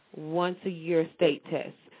once-a-year state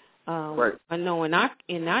test. I know in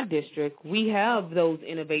our district, we have those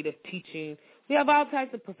innovative teaching. We have all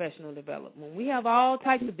types of professional development. We have all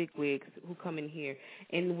types of bigwigs who come in here,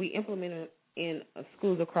 and we implement it in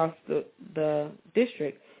schools across the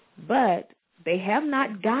district. But they have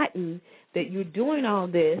not gotten that you're doing all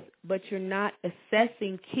this, but you're not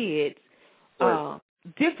assessing kids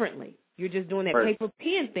differently. You're just doing that paper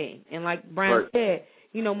pen thing. And like Brian said,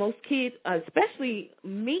 most kids, especially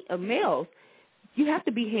males, you have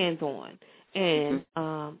to be hands-on.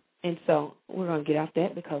 And so we're going to get off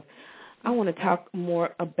that because I want to talk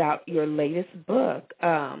more about your latest book.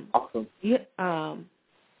 Awesome.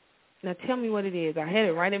 Now tell me what it is. I had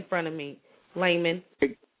it right in front of me, Laymon.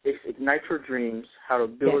 It's Ignite Your Dreams, How to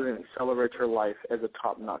Build and Accelerate Your Life as a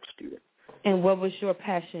Top-Notch Student. And what was your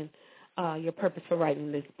passion, your purpose for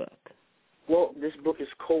writing this book? Well, this book is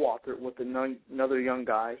co-authored with another young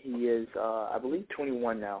guy. He is, I believe,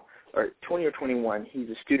 21 now, or 20 or 21. He's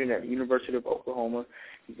a student at the University of Oklahoma.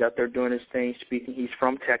 He's out there doing his thing, speaking. He's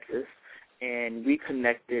from Texas, and we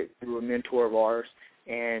connected through a mentor of ours.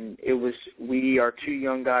 And we are two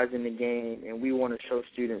young guys in the game, and we want to show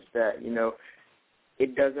students that,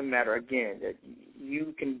 it doesn't matter, again, that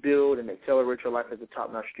you can build and accelerate your life as a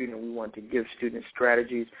top-notch student. We want to give students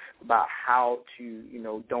strategies about how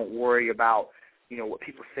to, don't worry about, what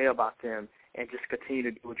people say about them, and just continue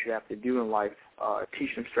to do what you have to do in life.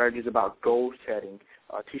 Teach them strategies about goal setting.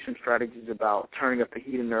 Teach them strategies about turning up the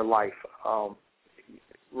heat in their life,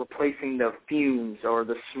 replacing the fumes or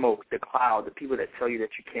the smoke, the cloud, the people that tell you that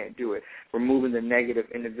you can't do it, removing the negative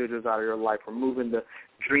individuals out of your life, removing the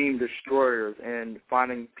dream destroyers and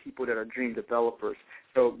finding people that are dream developers.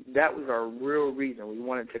 So that was our real reason. We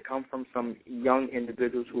wanted to come from some young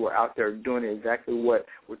individuals who are out there doing exactly what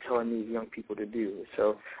we're telling these young people to do.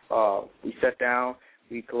 So we sat down,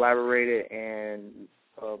 we collaborated, and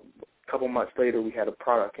a couple months later we had a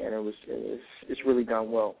product, and it's really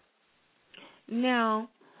done well. Now,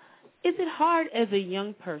 is it hard as a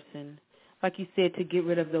young person, like you said, to get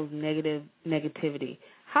rid of those negativity?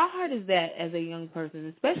 How hard is that as a young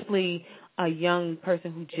person, especially a young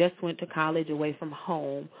person who just went to college away from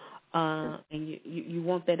home, and you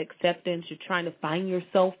want that acceptance, you're trying to find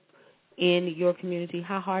yourself in your community?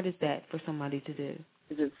 How hard is that for somebody to do?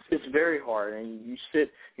 It's very hard, and you sit,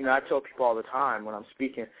 I tell people all the time when I'm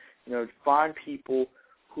speaking, find people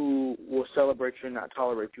who will celebrate you and not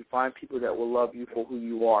tolerate you. Find people that will love you for who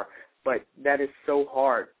you are. But that is so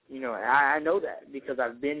hard, and I know that because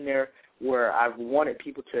I've been there where I've wanted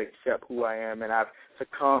people to accept who I am, and I've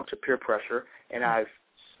succumbed to peer pressure, and I've,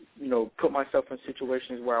 put myself in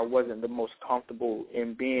situations where I wasn't the most comfortable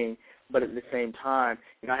in being, but at the same time,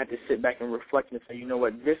 I had to sit back and reflect and say,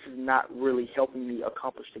 this is not really helping me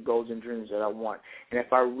accomplish the goals and dreams that I want. And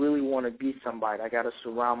if I really want to be somebody, I got to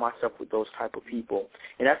surround myself with those type of people.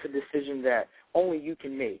 And that's a decision that only you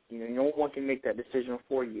can make. No one can make that decision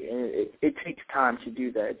for you. And it takes time to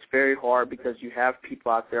do that. It's very hard because you have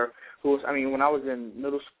people out there who, when I was in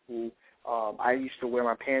middle school, I used to wear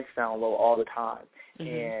my pants down low all the time.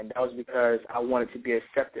 And that was because I wanted to be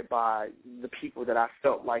accepted by the people that I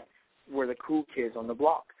felt like were the cool kids on the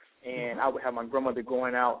block. And I would have my grandmother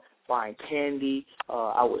going out buying candy.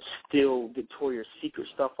 I would steal Victoria's Secret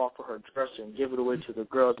stuff off of her dresser and give it away to the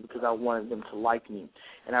girls because I wanted them to like me.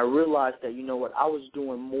 And I realized that, I was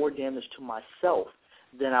doing more damage to myself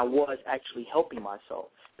than I was actually helping myself.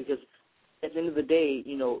 Because at the end of the day,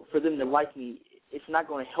 for them to like me, it's not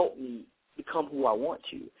going to help me become who I want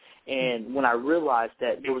to. And when I realized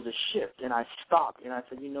that there was a shift, and I stopped, and I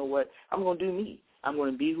said, I'm going to do me. I'm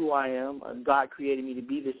going to be who I am. God created me to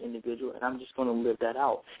be this individual, and I'm just going to live that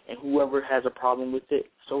out. And whoever has a problem with it,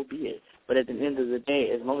 so be it. But at the end of the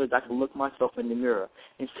day, as long as I can look myself in the mirror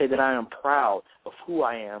and say that I am proud of who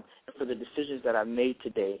I am and for the decisions that I made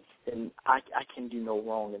today, then I can do no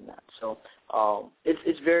wrong in that. So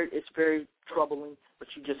it's very troubling, but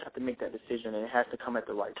you just have to make that decision, and it has to come at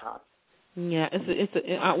the right time. Yeah,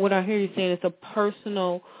 what I hear you saying, it's a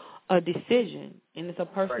personal decision, and it's a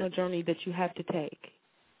personal journey that you have to take.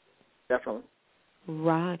 Definitely.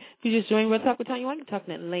 Right. If you just joined Real Talk with Tanya, you're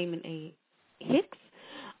talking to Laymon Hicks.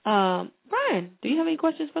 Brian, do you have any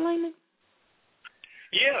questions for Laymon?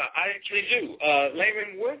 Yeah, I actually do.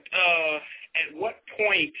 Laymon, at what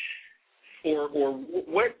point or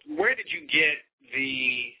where did you get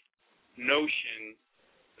the notion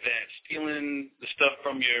that stealing the stuff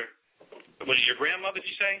from was it your grandmother, did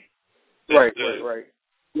you say? Right.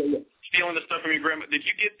 Yeah. Stealing the stuff from your grandma. Did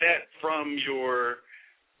you get that from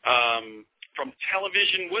from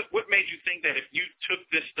television? What made you think that if you took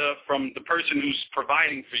this stuff from the person who's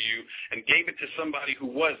providing for you and gave it to somebody who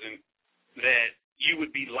wasn't, that you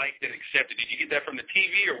would be liked and accepted? Did you get that from the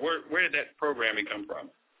TV, or where did that programming come from?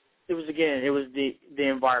 It was the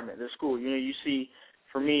environment, the school. You see,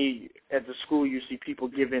 for me, at the school, you see people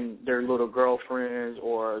giving their little girlfriends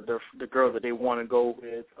or the girl that they want to go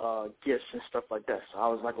with gifts and stuff like that. So I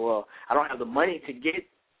was like, well, I don't have the money to get,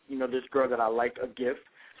 this girl that I like a gift.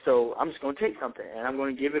 So I'm just going to take something, and I'm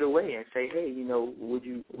going to give it away and say, hey, would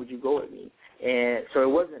you go with me? And so it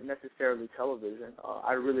wasn't necessarily television.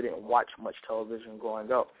 I really didn't watch much television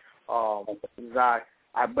growing up. But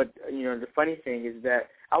the funny thing is that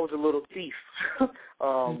I was a little thief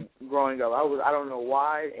growing up. I don't know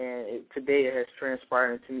why, and today it has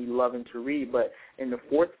transpired into me loving to read. But in the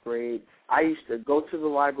 4th grade, I used to go to the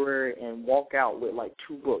library and walk out with like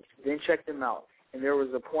 2 books, then check them out. And there was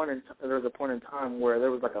a point in time where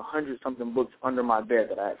there was like 100-something books under my bed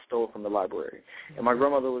that I had stolen from the library. And my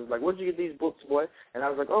grandmother was like, "Where'd you get these books, boy?" And I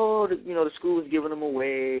was like, "Oh, the school was giving them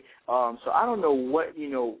away." So I don't know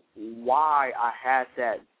why I had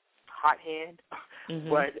that hot hand,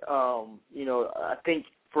 but I think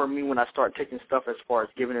for me, when I started taking stuff as far as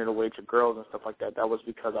giving it away to girls and stuff like that, that was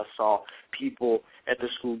because I saw people at the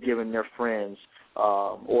school giving their friends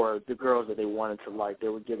or the girls that they wanted to like, they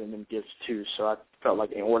were giving them gifts too. So I felt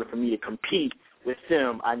like in order for me to compete with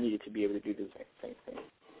them, I needed to be able to do the same thing.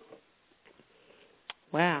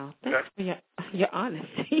 Wow. Thanks for your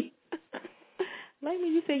honesty.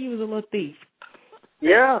 Laymon, you said you was a little thief.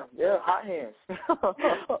 Yeah, hot hands.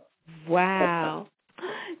 Wow.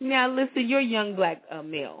 Now, listen, you're a young black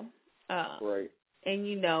male. Right. And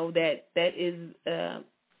you know that is,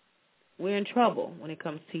 we're in trouble when it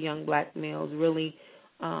comes to young black males really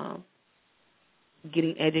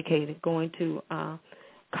getting educated, going to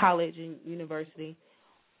college and university.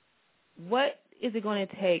 What is it going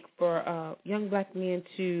to take for young black men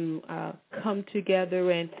to come together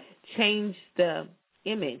and change the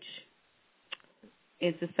image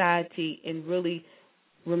in society and really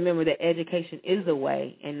remember that education is a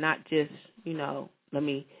way and not just, let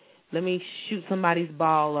me shoot somebody's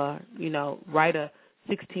ball or, write a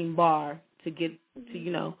 16 bar to get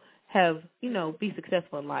to, have, be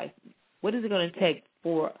successful in life? What is it going to take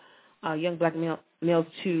for young black males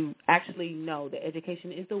to actually know that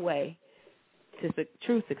education is the way to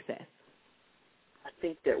true success? I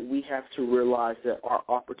think that we have to realize that our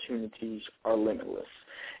opportunities are limitless.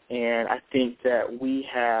 And I think that we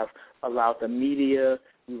have allowed the media,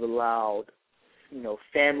 we've allowed,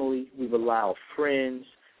 family, we've allowed friends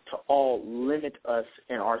to all limit us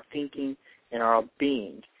in our thinking and our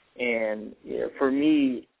being. And for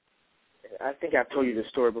me, I think I've told you this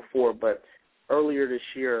story before, but earlier this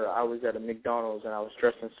year I was at a McDonald's and I was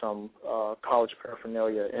dressed in some college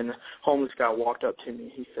paraphernalia, and a homeless guy walked up to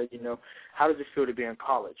me. He said, how does it feel to be in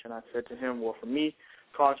college? And I said to him, well, for me,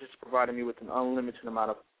 college has provided me with an unlimited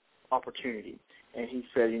amount of opportunity. And he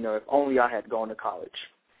said, if only I had gone to college.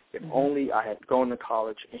 If only I had gone to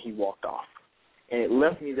college, and he walked off. And it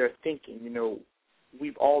left me there thinking,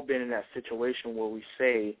 we've all been in that situation where we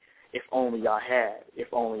say, if only I had, if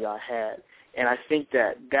only I had. And I think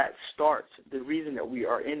that starts, the reason that we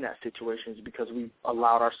are in that situation is because we've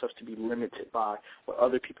allowed ourselves to be limited by what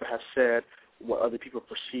other people have said, what other people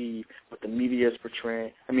perceive, what the media is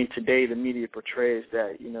portraying. I mean, today the media portrays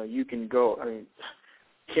that, you can go,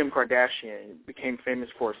 Kim Kardashian became famous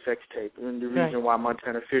for a sex tape, and the reason why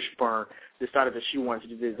Montana Fishburne decided that she wanted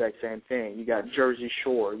to do the exact same thing. You got Jersey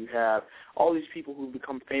Shore. You have all these people who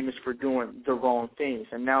become famous for doing the wrong things,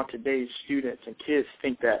 and now today's students and kids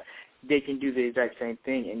think that they can do the exact same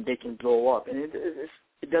thing and they can blow up, and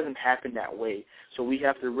it doesn't happen that way. So we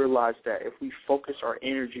have to realize that if we focus our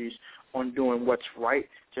energies on doing what's right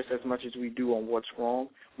just as much as we do on what's wrong,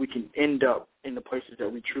 we can end up in the places that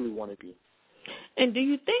we truly want to be. And do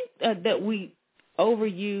you think that we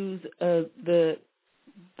overuse the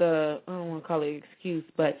I don't want to call it excuse,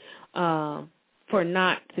 but for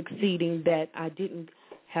not succeeding, that I didn't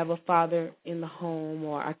have a father in the home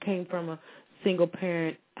or I came from a single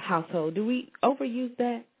parent household? Do we overuse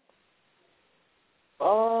that?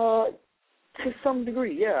 To some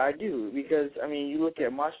degree, yeah, I do. Because you look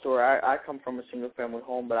at my story. I come from a single family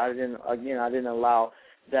home, but I didn't allow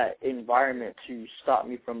that environment to stop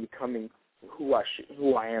me from becoming who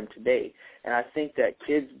I am today. And I think that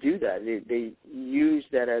kids do that. They use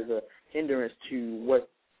that as a hindrance to what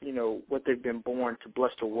they've been born to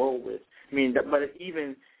bless the world with. But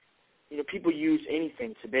even people use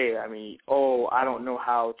anything today. I don't know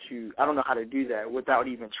how to do that without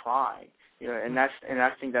even trying. And I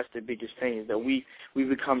think that's the biggest thing, is that we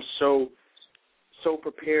become so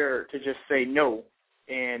prepared to just say no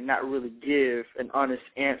and not really give an honest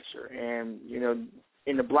answer. And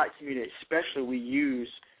in the black community especially, we use,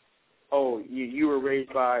 you were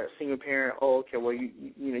raised by a single parent. Oh, okay, well you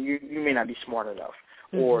may not be smart enough,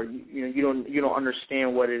 or you don't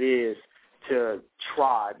understand what it is to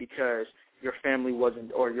try because your family wasn't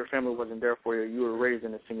there for you. You were raised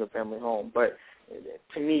in a single family home. But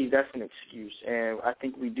to me, that's an excuse, and I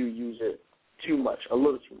think we do use it too much, a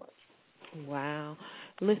little too much. Wow.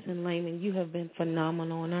 Listen, Laymon, you have been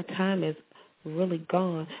phenomenal, and our time is really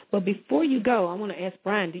gone. But before you go, I want to ask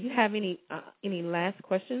Brian, do you have any last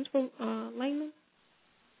questions for Laymon?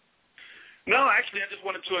 No, actually, I just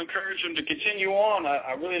wanted to encourage him to continue on.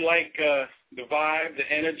 I really like the vibe,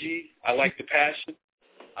 the energy. I like the passion.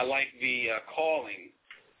 I like the calling.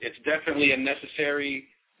 It's definitely a necessary,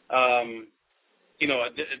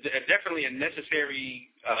 definitely a necessary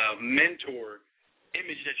mentor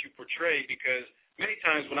image that you portray, because many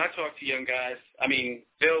times when I talk to young guys, I mean,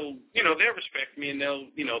 they'll respect me and they'll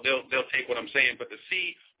take what I'm saying, but to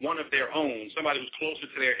see one of their own, somebody who's closer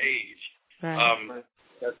to their age, right.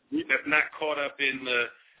 That's not caught up in the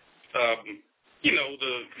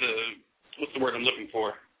what's the word I'm looking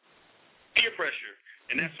for? Peer pressure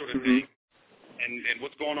and that sort of thing. And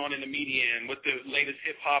what's going on in the media and what the latest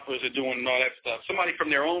hip-hoppers are doing and all that stuff. Somebody from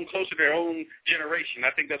their own, close to their own generation.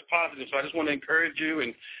 I think that's positive. So I just want to encourage you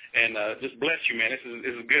and just bless you, man. This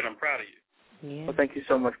is good. I'm proud of you. Yeah. Well, thank you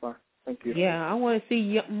so much, Mark. Thank you. Yeah, I want to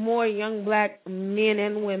see more young black men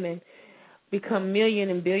and women become million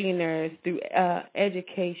and billionaires through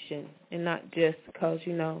education, and not just because,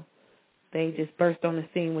 they just burst on the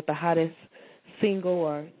scene with the hottest single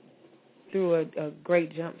or through a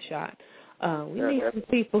great jump shot. We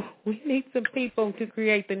need some people to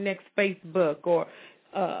create the next Facebook or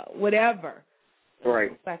whatever.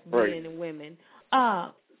 Right. Black men and women.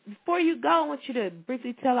 Before you go, I want you to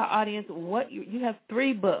briefly tell our audience what you have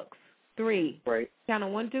 3 books. 3. Right. Count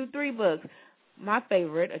on 1, 2, 3 books. My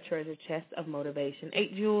favorite, A Treasure Chest of Motivation,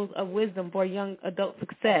 8 Jewels of Wisdom for Young Adult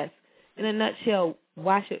Success. In a nutshell,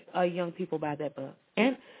 why should young people buy that book?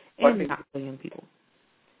 And not for young people.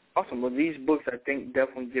 Awesome. Well, these books, I think,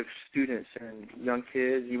 definitely give students and young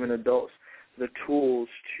kids, even adults, the tools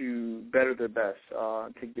to better their best,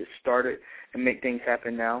 to get started and make things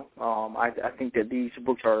happen now. I think that these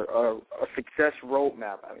books are a success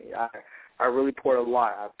roadmap. I mean, I really poured a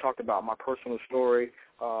lot. I've talked about my personal story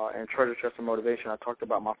and Treasure Chest of Motivation. I talked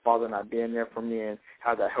about my father not being there for me and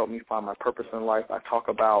how that helped me find my purpose in life. I talk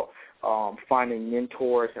about finding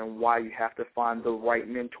mentors and why you have to find the right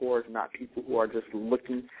mentors, not people who are just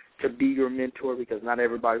looking to be your mentor, because not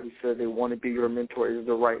everybody who says they want to be your mentor is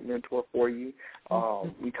the right mentor for you.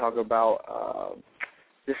 We talk about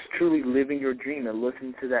just truly living your dream and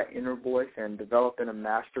listening to that inner voice and developing a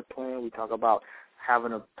master plan. We talk about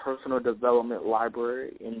having a personal development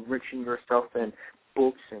library, enriching yourself in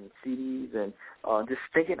books and CDs, and just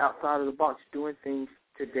thinking outside of the box, doing things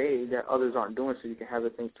today that others aren't doing so you can have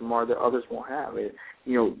the things tomorrow that others won't have.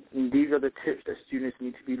 These are the tips that students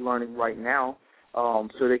need to be learning right now,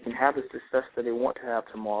 so they can have the success that they want to have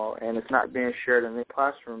tomorrow, and it's not being shared in the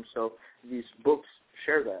classroom. So these books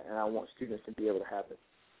share that, and I want students to be able to have it.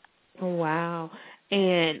 Wow.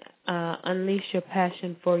 And unleash your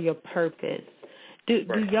passion for your purpose. Do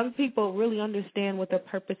young people really understand what their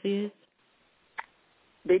purpose is?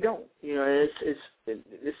 They don't.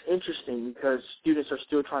 It's interesting because students are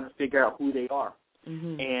still trying to figure out who they are.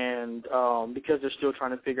 And because they're still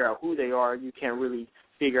trying to figure out who they are, you can't really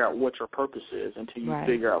figure out what your purpose is until you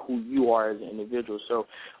figure out who you are as an individual. So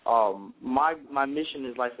my mission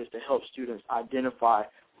in life is to help students identify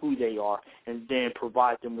who they are and then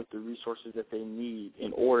provide them with the resources that they need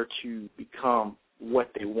in order to become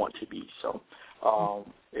what they want to be. So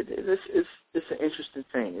it's an interesting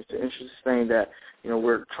thing. It's an interesting thing that,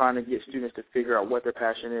 we're trying to get students to figure out what their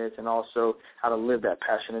passion is and also how to live that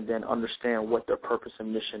passion and then understand what their purpose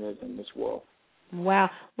and mission is in this world. Wow.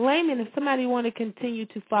 Laymon, if somebody want to continue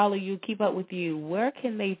to follow you, keep up with you, where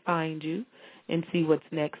can they find you and see what's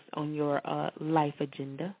next on your life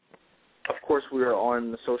agenda? Of course, we are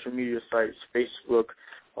on the social media sites, Facebook,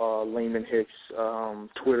 Laymon Hicks,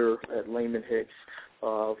 Twitter at Laymon Hicks,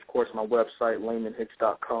 of course, my website,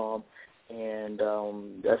 laymonhicks.com, and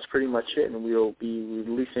that's pretty much it. And we'll be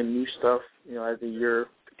releasing new stuff, as the year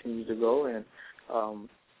continues to go, and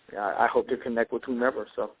I hope to connect with whomever.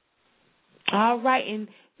 So. All right, and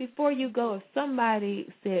before you go, if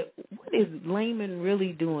somebody said, what is Laymon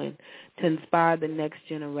really doing to inspire the next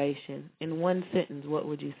generation? In one sentence, what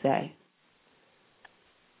would you say?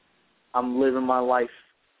 I'm living my life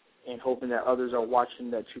and hoping that others are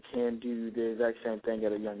watching that you can do the exact same thing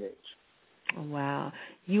at a young age. Wow.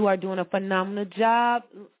 You are doing a phenomenal job,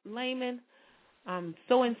 Laymon. I'm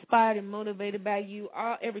so inspired and motivated by you.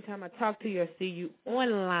 Every time I talk to you or see you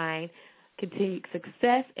online, continued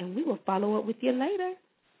success, and we will follow up with you later.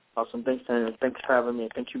 Awesome. Thanks, Tanya. Thanks for having me.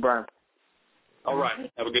 Thank you, Brian. All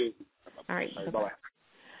right. Have a good one. All right. Bye-bye.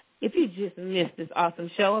 If you just missed this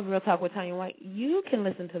awesome show of Real Talk with Tanya White, you can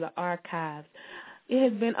listen to the archives. It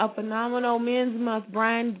has been a phenomenal Men's Month.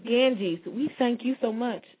 Brian Ganges, we thank you so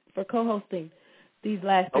much for co-hosting these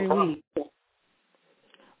last 3 weeks.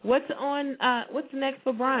 What's next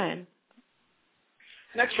for Brian?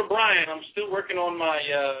 Next for Brian, I'm still working on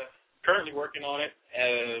currently working on it.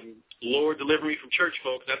 Lord, deliver me from church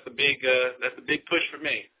folks. That's the big push for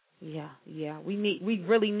me. Yeah. We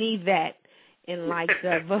really need that in light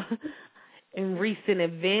of in recent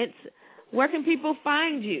events. Where can people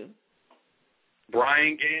find you?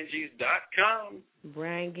 BrianGanges.com.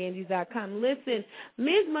 BrianGanges.com. Listen,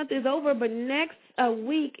 Men's Month is over, but next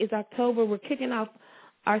week is October. We're kicking off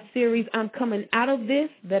our series, I'm Coming Out of This.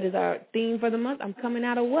 That is our theme for the month. I'm coming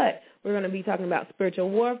out of what? We're going to be talking about spiritual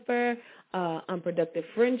warfare, unproductive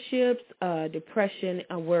friendships, depression,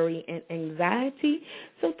 worry, and anxiety.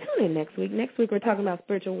 So tune in next week. Next week we're talking about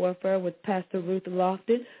spiritual warfare with Pastor Ruth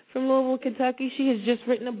Lofton from Louisville, Kentucky. She has just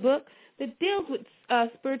written a book that deals with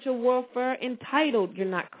spiritual warfare entitled You're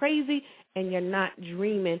Not Crazy and You're Not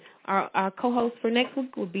Dreaming. Our co-host for next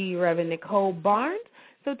week will be Reverend Nicole Barnes.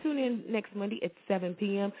 So tune in next Monday at 7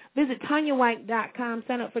 p.m. Visit TanyaWhite.com.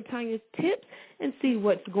 Sign up for Tanya's tips and see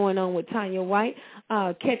what's going on with Tanya White.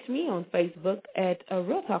 Catch me on Facebook at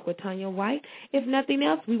Real Talk with Tanya White. If nothing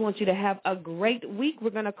else, we want you to have a great week.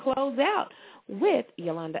 We're going to close out with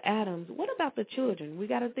Yolanda Adams. What about the children? We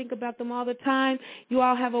got to think about them all the time. You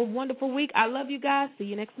all have a wonderful week. I love you guys. See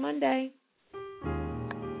you next Monday.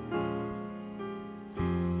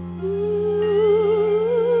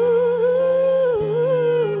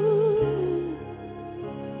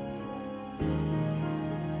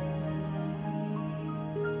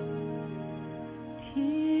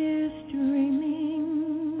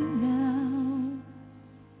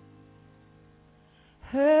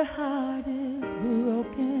 Her heart is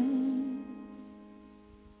broken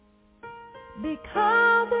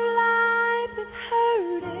because her life is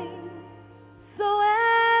hurting, so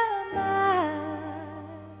am I.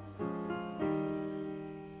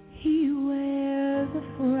 He wears a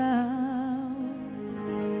frown,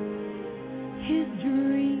 his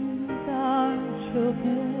dreams are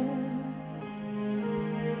choking,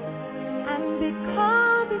 and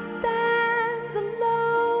because he stands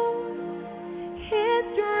alone, his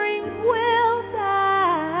dreams will die.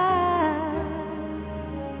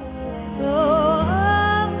 So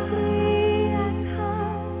humbly I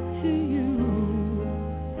come to you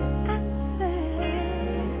and say,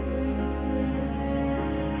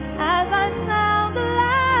 as I sound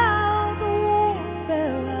aloud the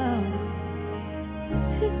warfare out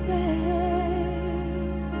today,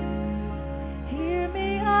 hear me,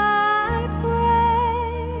 I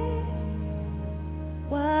pray.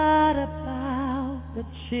 What about the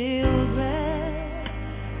children?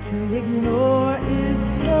 To ignore is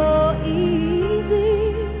so easy.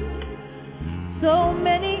 So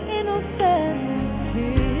many innocent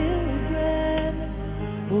children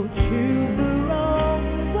who choose the wrong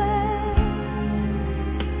way.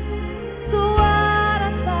 So what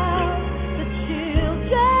about the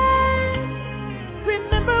children?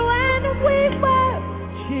 Remember when we were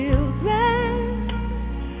children,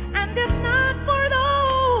 and if not for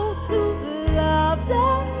those who loved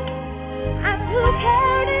us and who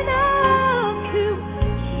cared enough to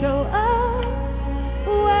show us,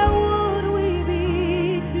 where would we be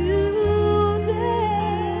today?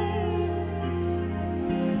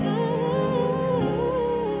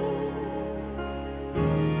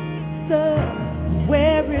 So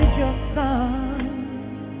where is your son?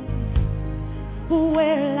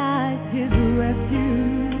 Where lies his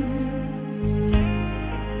refuge?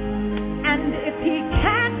 And if he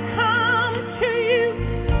can't come to you,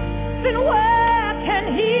 then where can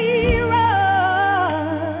he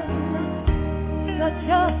run? Such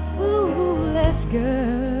a foolish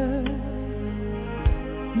girl,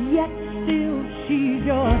 yet still she's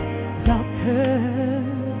your daughter.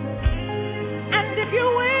 And if you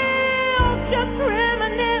will just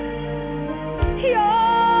reminisce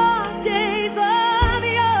your days of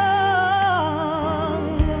young,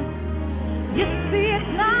 you see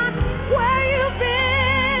it's not where you've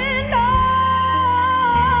been or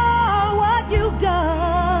what you've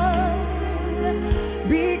done,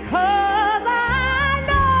 because I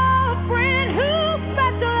know a friend who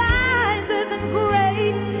specializes in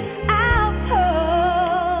great outcomes.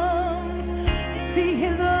 See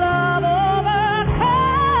his love overcome.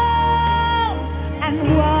 And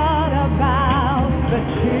what about the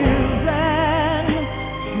children?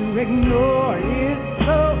 To ignore is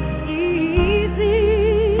so